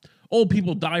mean, old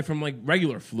people die from like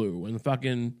regular flu and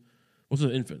fucking... What's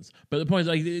the infants? But the point is,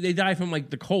 like, they die from like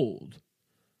the cold.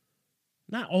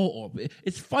 Not all.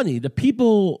 It's funny. The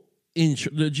people in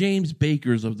the James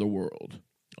Bakers of the world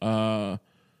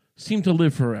seem to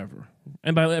live forever,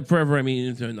 and by forever I mean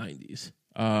into the 90s.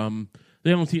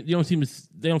 They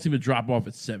don't seem to drop off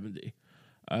at 70.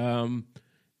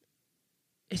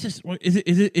 It's just is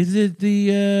it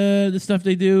the stuff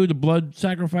they do, the blood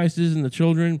sacrifices and the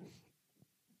children,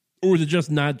 or is it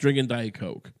just not drinking Diet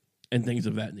Coke and things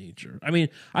of that nature? I mean,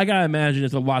 I gotta imagine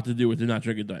it's a lot to do with them not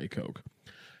drinking Diet Coke.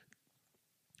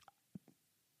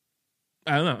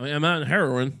 I don't know. I'm not on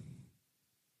heroin,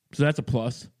 so that's a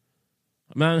plus.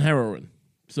 I'm not on heroin,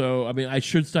 so I mean, I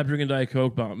should stop drinking Diet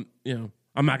Coke, but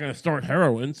I'm not gonna start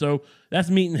heroin, so that's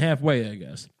meeting halfway, I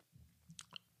guess.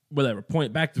 Whatever.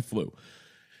 Point back to flu.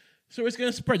 So it's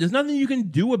gonna spread. There's nothing you can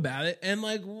do about it, and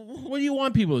like, what do you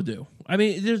want people to do? I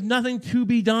mean, there's nothing to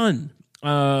be done.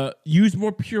 Use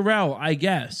more Purell, I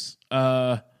guess.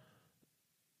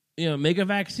 Make a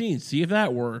vaccine, see if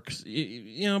that works.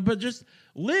 But just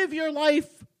live your life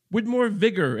with more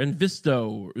vigor and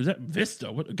visto. Is that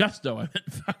visto? What gusto? I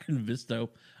meant fucking visto.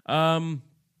 I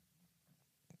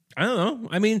don't know.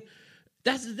 I mean,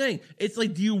 that's the thing. It's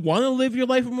like, do you want to live your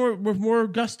life with more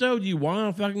gusto? Do you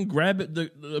want to fucking grab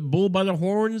the bull by the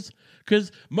horns?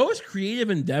 Because most creative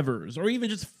endeavors, or even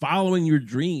just following your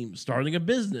dreams, starting a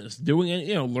business, doing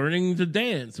it, learning to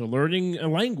dance or learning a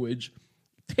language,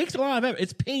 takes a lot of effort.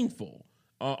 It's painful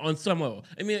on some level.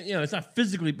 I mean, it's not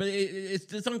physically, but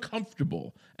it's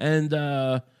uncomfortable.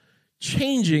 And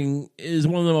changing is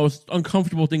one of the most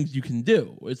uncomfortable things you can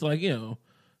do. It's like, that's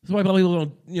why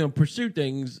people don't, pursue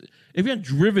things. If you're not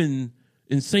driven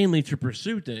insanely to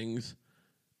pursue things,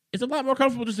 it's a lot more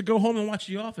comfortable just to go home and watch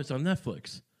The Office on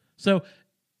Netflix. So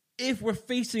if we're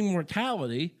facing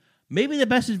mortality, maybe the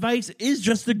best advice is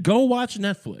just to go watch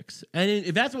Netflix. And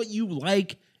if that's what you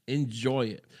like, enjoy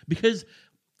it. Because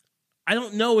I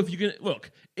don't know if you can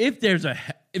look, if there's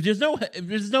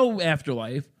no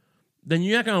afterlife, then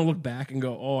you're not going to look back and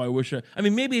go, oh, I wish I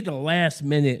mean, maybe at the last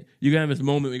minute, you're going to have this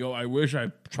moment where you go, I wish I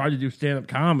tried to do stand-up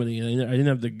comedy and I didn't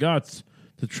have the guts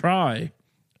to try.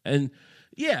 And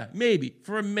yeah, maybe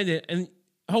for a minute. And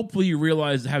hopefully you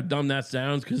realize how dumb that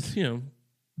sounds, because,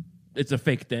 it's a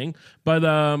fake thing. But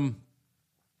you're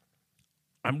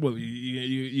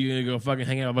going to go fucking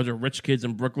hang out with a bunch of rich kids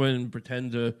in Brooklyn and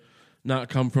pretend to not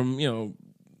come from,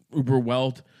 uber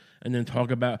wealth and then talk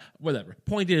about whatever.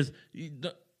 Point is,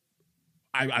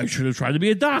 I should have tried to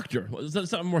be a doctor.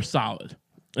 Something more solid.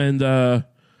 And,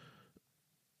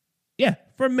 yeah,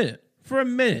 for a minute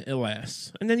it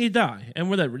lasts. And then you die. And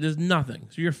whatever. There's nothing.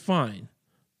 So you're fine.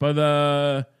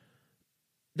 But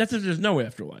that's if there's no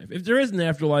afterlife. If there is an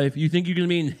afterlife, you think you're going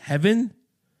to be in heaven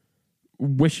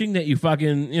wishing that you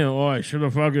fucking, I should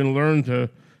have fucking learned to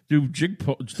do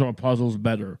jigsaw puzzles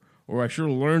better. Or I should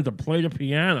have learned to play the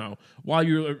piano while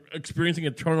you're experiencing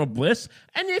eternal bliss.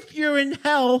 And if you're in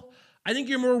hell, I think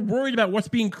you're more worried about what's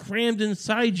being crammed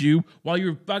inside you while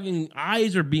your fucking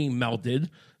eyes are being melted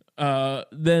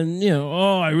then,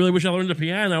 I really wish I learned the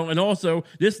piano. And also,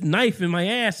 this knife in my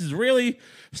ass is really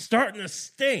starting to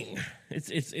sting.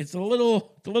 It's a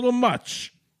little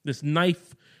much. This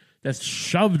knife that's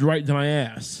shoved right into my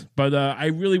ass. But I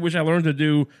really wish I learned to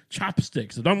do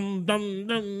chopsticks. Dum, dum,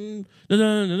 dum, dum,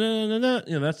 dum, dum,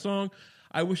 dum, that song.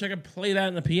 I wish I could play that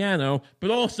on the piano,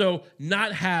 but also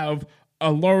not have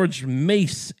a large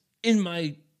mace in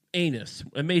my anus.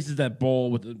 A mace is that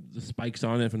ball with the spikes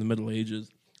on it from the Middle Ages.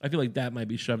 I feel like that might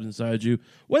be shoved inside you.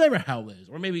 Whatever hell is.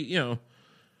 Or maybe, hell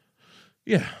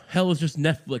is just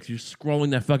Netflix. You're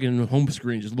scrolling that fucking home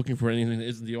screen just looking for anything that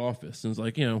isn't The Office. And it's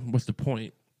like, what's the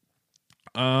point?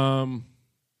 So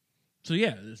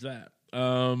yeah, there's that.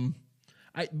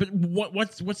 But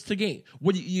what's the game?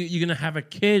 What you gonna have a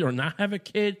kid or not have a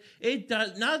kid?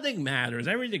 Nothing matters.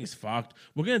 Everything's fucked.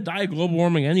 We're gonna die of global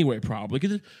warming anyway, probably,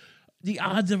 because the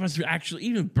odds of us actually,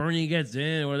 even Bernie gets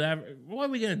in or whatever. What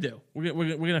are we gonna do? We're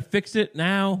gonna fix it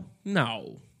now?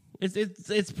 No.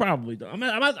 It's probably done.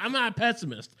 I'm not a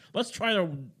pessimist. Let's try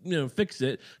to fix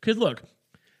it. Because look,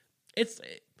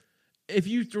 if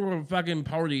you threw a fucking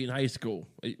party in high school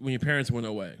when your parents went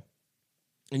away,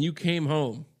 and you came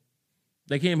home,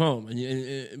 they came home,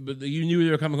 but you knew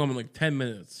they were coming home in like 10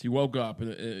 minutes. You woke up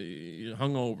and you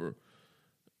hung over.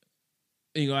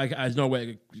 And there's no way I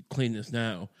could clean this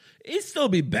now. It'd still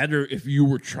be better if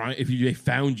they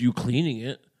found you cleaning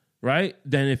it, right?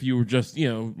 Than if you were just,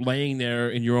 laying there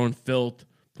in your own filth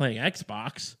playing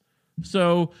Xbox.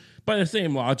 So, by the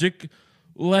same logic,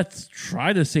 let's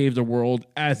try to save the world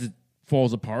as it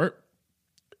falls apart.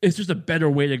 It's just a better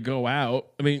way to go out.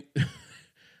 I mean,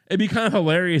 it'd be kind of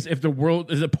hilarious if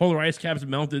the polar ice caps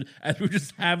melted as we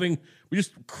just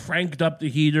cranked up the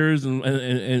heaters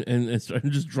and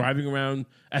started just driving around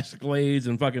Escalades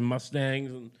and fucking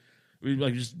Mustangs, and we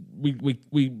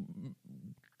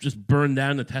just burned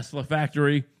down the Tesla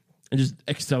factory and just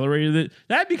accelerated it.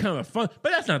 That'd be kind of fun,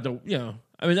 but that's not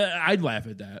I'd laugh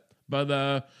at that. But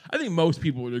I think most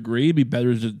people would agree it'd be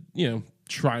better to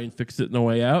try and fix it in the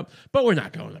way out, but we're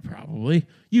not going to probably.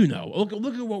 Look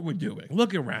at what we're doing.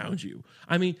 Look around you.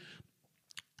 I mean,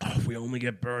 if we only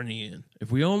get Bernie in. I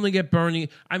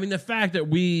mean, the fact that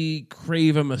we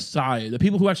crave a messiah, the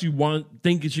people who actually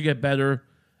think it should get better,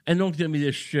 and don't give me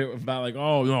this shit about like,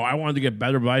 oh, no, I wanted to get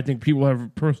better, but I think people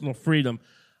have personal freedom.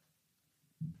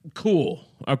 Cool.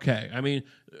 Okay. I mean,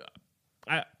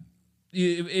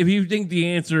 if you think the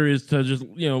answer is to just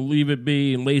leave it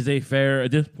be and laissez-faire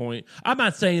at this point, I'm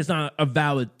not saying it's not a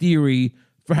valid theory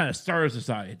for how to start a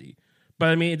society, but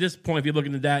I mean at this point, if you're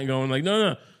looking at that and going like,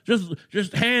 no,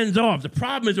 just hands off. The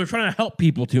problem is we're trying to help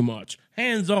people too much.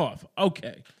 Hands off.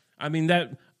 Okay, I mean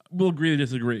that we'll agree to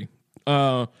disagree.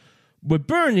 With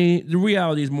Bernie, the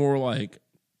reality is more like,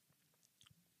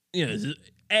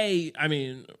 I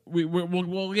mean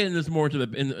we'll get into this more in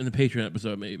the Patreon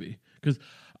episode maybe, because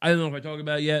I don't know if I talk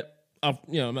about it yet.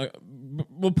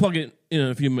 We'll plug it in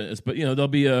a few minutes, but there'll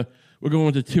be we're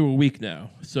going to 2 a week now,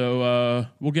 so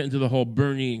we'll get into the whole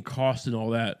Bernie and cost and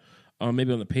all that,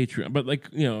 maybe on the Patreon. But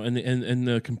and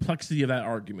the complexity of that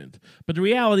argument. But the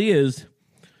reality is,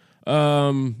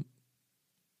 even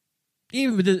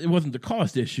if it wasn't the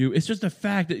cost issue, it's just the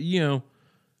fact that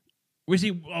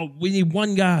we need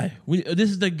one guy. This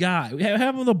is the guy. We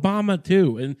have with Obama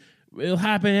too, and it'll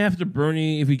happen after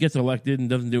Bernie if he gets elected and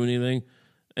doesn't do anything.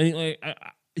 And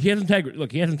he has integrity.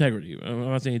 Look, he has integrity.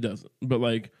 I'm not saying he doesn't, but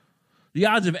the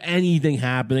odds of anything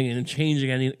happening and changing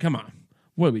anything. Come on,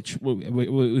 what are we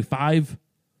 5?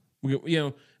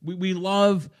 We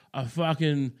love a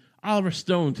fucking Oliver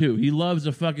Stone too. He loves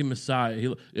a fucking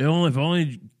messiah. If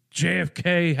only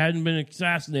JFK hadn't been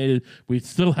assassinated, we'd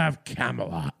still have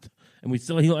Camelot, and I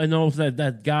know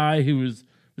that guy who was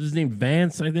his name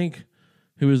Vance, I think,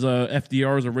 who was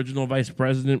FDR's original vice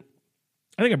president.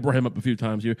 I think I brought him up a few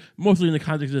times here, mostly in the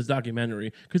context of this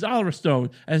documentary, because Oliver Stone,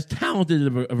 as talented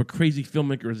of a crazy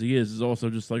filmmaker as he is also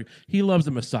just he loves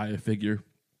a messiah figure.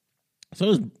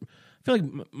 So I feel like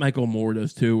Michael Moore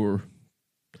does too, or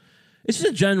it's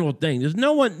just a general thing. There's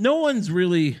no one's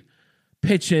really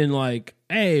pitching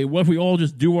hey, what if we all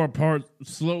just do our part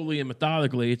slowly and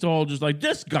methodically? It's all just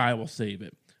this guy will save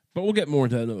it. But we'll get more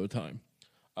into that another time.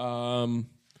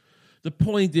 The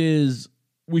point is,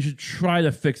 we should try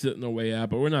to fix it in the way out,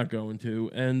 but we're not going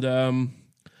to. And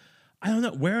I don't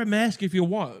know. Wear a mask if you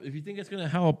want. If you think it's going to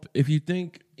help. If you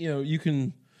think you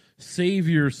can save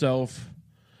yourself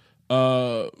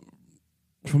from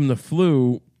the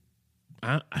flu.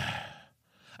 I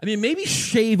mean, maybe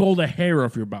shave all the hair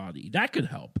off your body. That could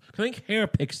help. I think hair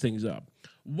picks things up.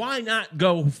 Why not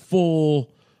go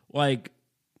full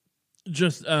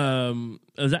just is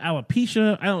it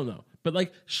alopecia? I don't know. but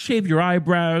like shave your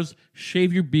eyebrows,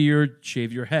 shave your beard,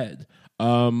 shave your head.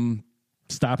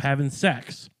 Stop having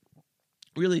sex.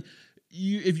 Really,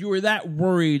 if you were that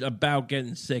worried about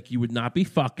getting sick, you would not be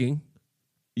fucking.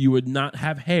 You would not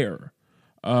have hair.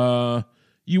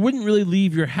 You wouldn't really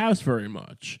leave your house very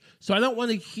much. So I don't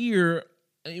want to hear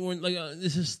anyone like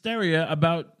this hysteria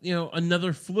about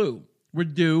another flu. We're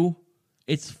due.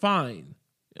 It's fine.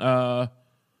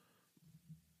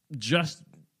 Just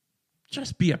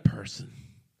be a person.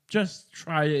 Just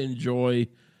try to enjoy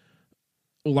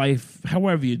life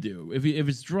however you do. If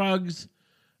it's drugs,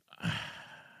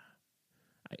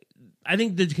 I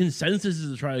think the consensus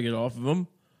is to try to get off of them.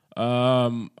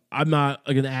 I'm not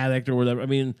like an addict or whatever. I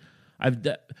mean,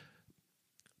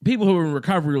 people who are in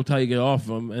recovery will tell you to get off of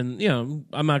them, and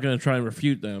I'm not going to try and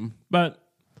refute them, but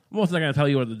I'm also not going to tell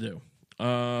you what to do.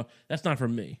 That's not for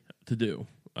me to do.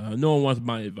 No one wants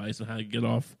my advice on how to get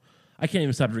off. I can't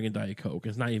even stop drinking Diet Coke.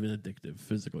 It's not even addictive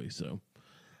physically. So,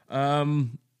 I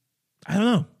don't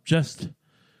know. Just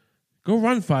go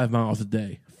run 5 miles a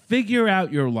day. Figure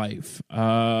out your life.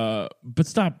 But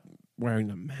stop wearing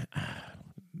the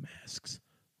masks.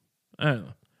 I don't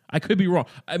know. I could be wrong.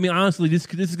 I mean, honestly, this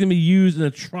is going to be used in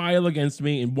a trial against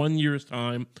me in 1 year's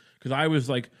time because I was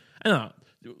like, I don't know.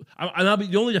 And I'll be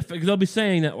the only because they'll be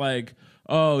saying that like,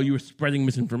 oh, you were spreading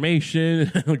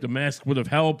misinformation, like the mask would have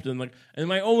helped, and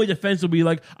my only defense will be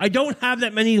like, I don't have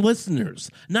that many listeners,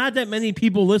 not that many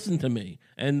people listen to me,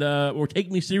 and or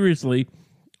take me seriously,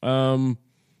 but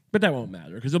that won't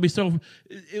matter because it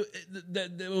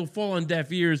will fall on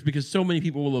deaf ears because so many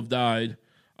people will have died,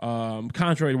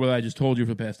 contrary to what I just told you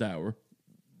for the past hour.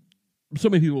 So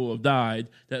many people will have died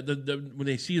that when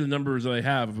they see the numbers that I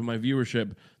have of my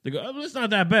viewership, they go, oh, it's not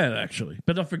that bad, actually.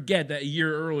 But they'll forget that a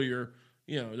year earlier,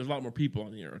 there's a lot more people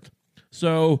on the earth.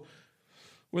 So,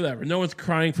 whatever. No one's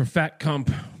crying for Fat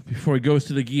Kump before he goes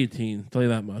to the guillotine. I'll tell you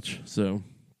that much. So,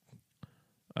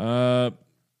 so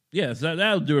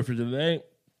that'll do it for today.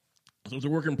 So it's a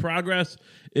work in progress.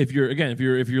 If you're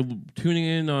tuning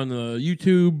in on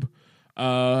YouTube,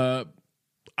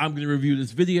 I'm going to review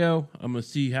this video. I'm going to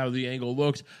see how the angle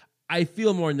looks. I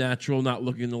feel more natural not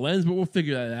looking in the lens, but we'll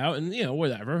figure that out and,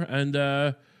 whatever.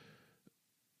 And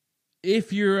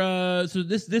if you're, so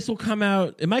this will come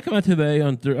out, it might come out today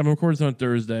I'm recording this on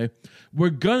Thursday. We're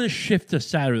going to shift to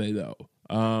Saturday, though.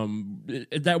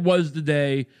 That was the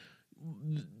day.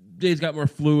 Days got more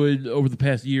fluid over the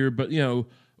past year, but,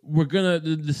 we're going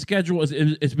to, the schedule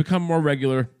it's become more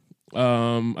regular.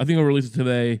 I think I'll release it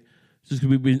today. Just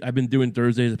because I've been doing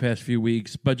Thursdays the past few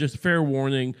weeks, but just fair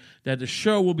warning that the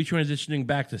show will be transitioning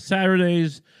back to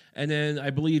Saturdays, and then I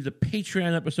believe the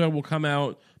Patreon episode will come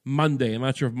out Monday. I'm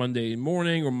not sure if Monday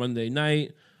morning or Monday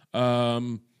night,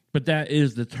 but that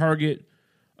is the target.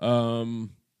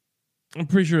 I'm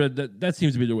pretty sure that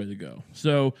seems to be the way to go.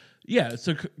 So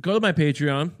so go to my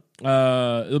Patreon.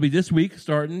 It'll be this week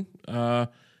starting, and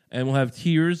we'll have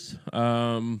tiers.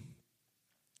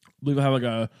 We'll have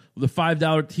like the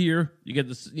 $5 tier. You get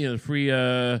this, the free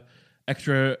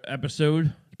extra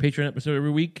episode, Patreon episode every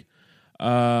week.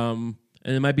 And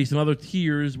there might be some other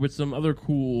tiers with some other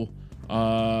cool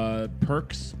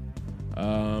perks.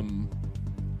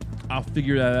 I'll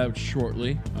figure that out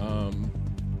shortly.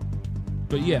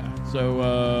 But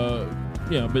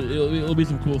it'll be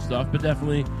some cool stuff. But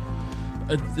definitely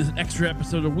this extra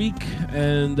episode a week,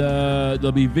 and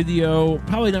there'll be video.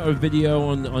 Probably not a video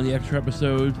on the extra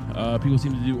episode. People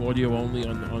seem to do audio only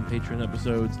on Patreon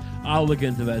episodes. I'll look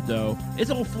into that though.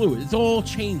 It's all fluid. It's all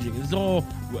changing. It's all.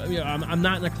 I'm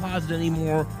not in a closet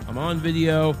anymore. I'm on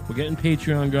video. We're getting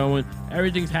Patreon going.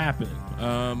 Everything's happening.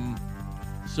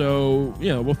 So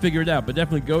we'll figure it out. But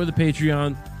definitely go to the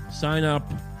Patreon. Sign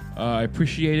up. I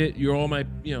appreciate it. You're all my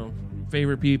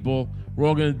favorite people. We're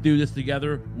all going to do this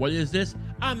together. What is this?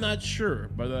 I'm not sure.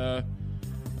 But,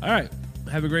 all right.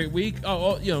 Have a great week.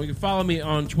 You can follow me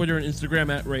on Twitter and Instagram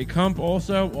at Ray Kump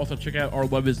also. Also, check out Our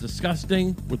Love is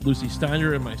Disgusting with Lucy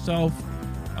Steiner and myself.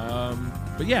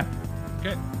 But, yeah.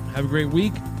 Okay. Have a great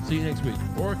week. See you next week.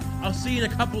 Or I'll see you in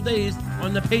a couple days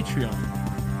on the Patreon.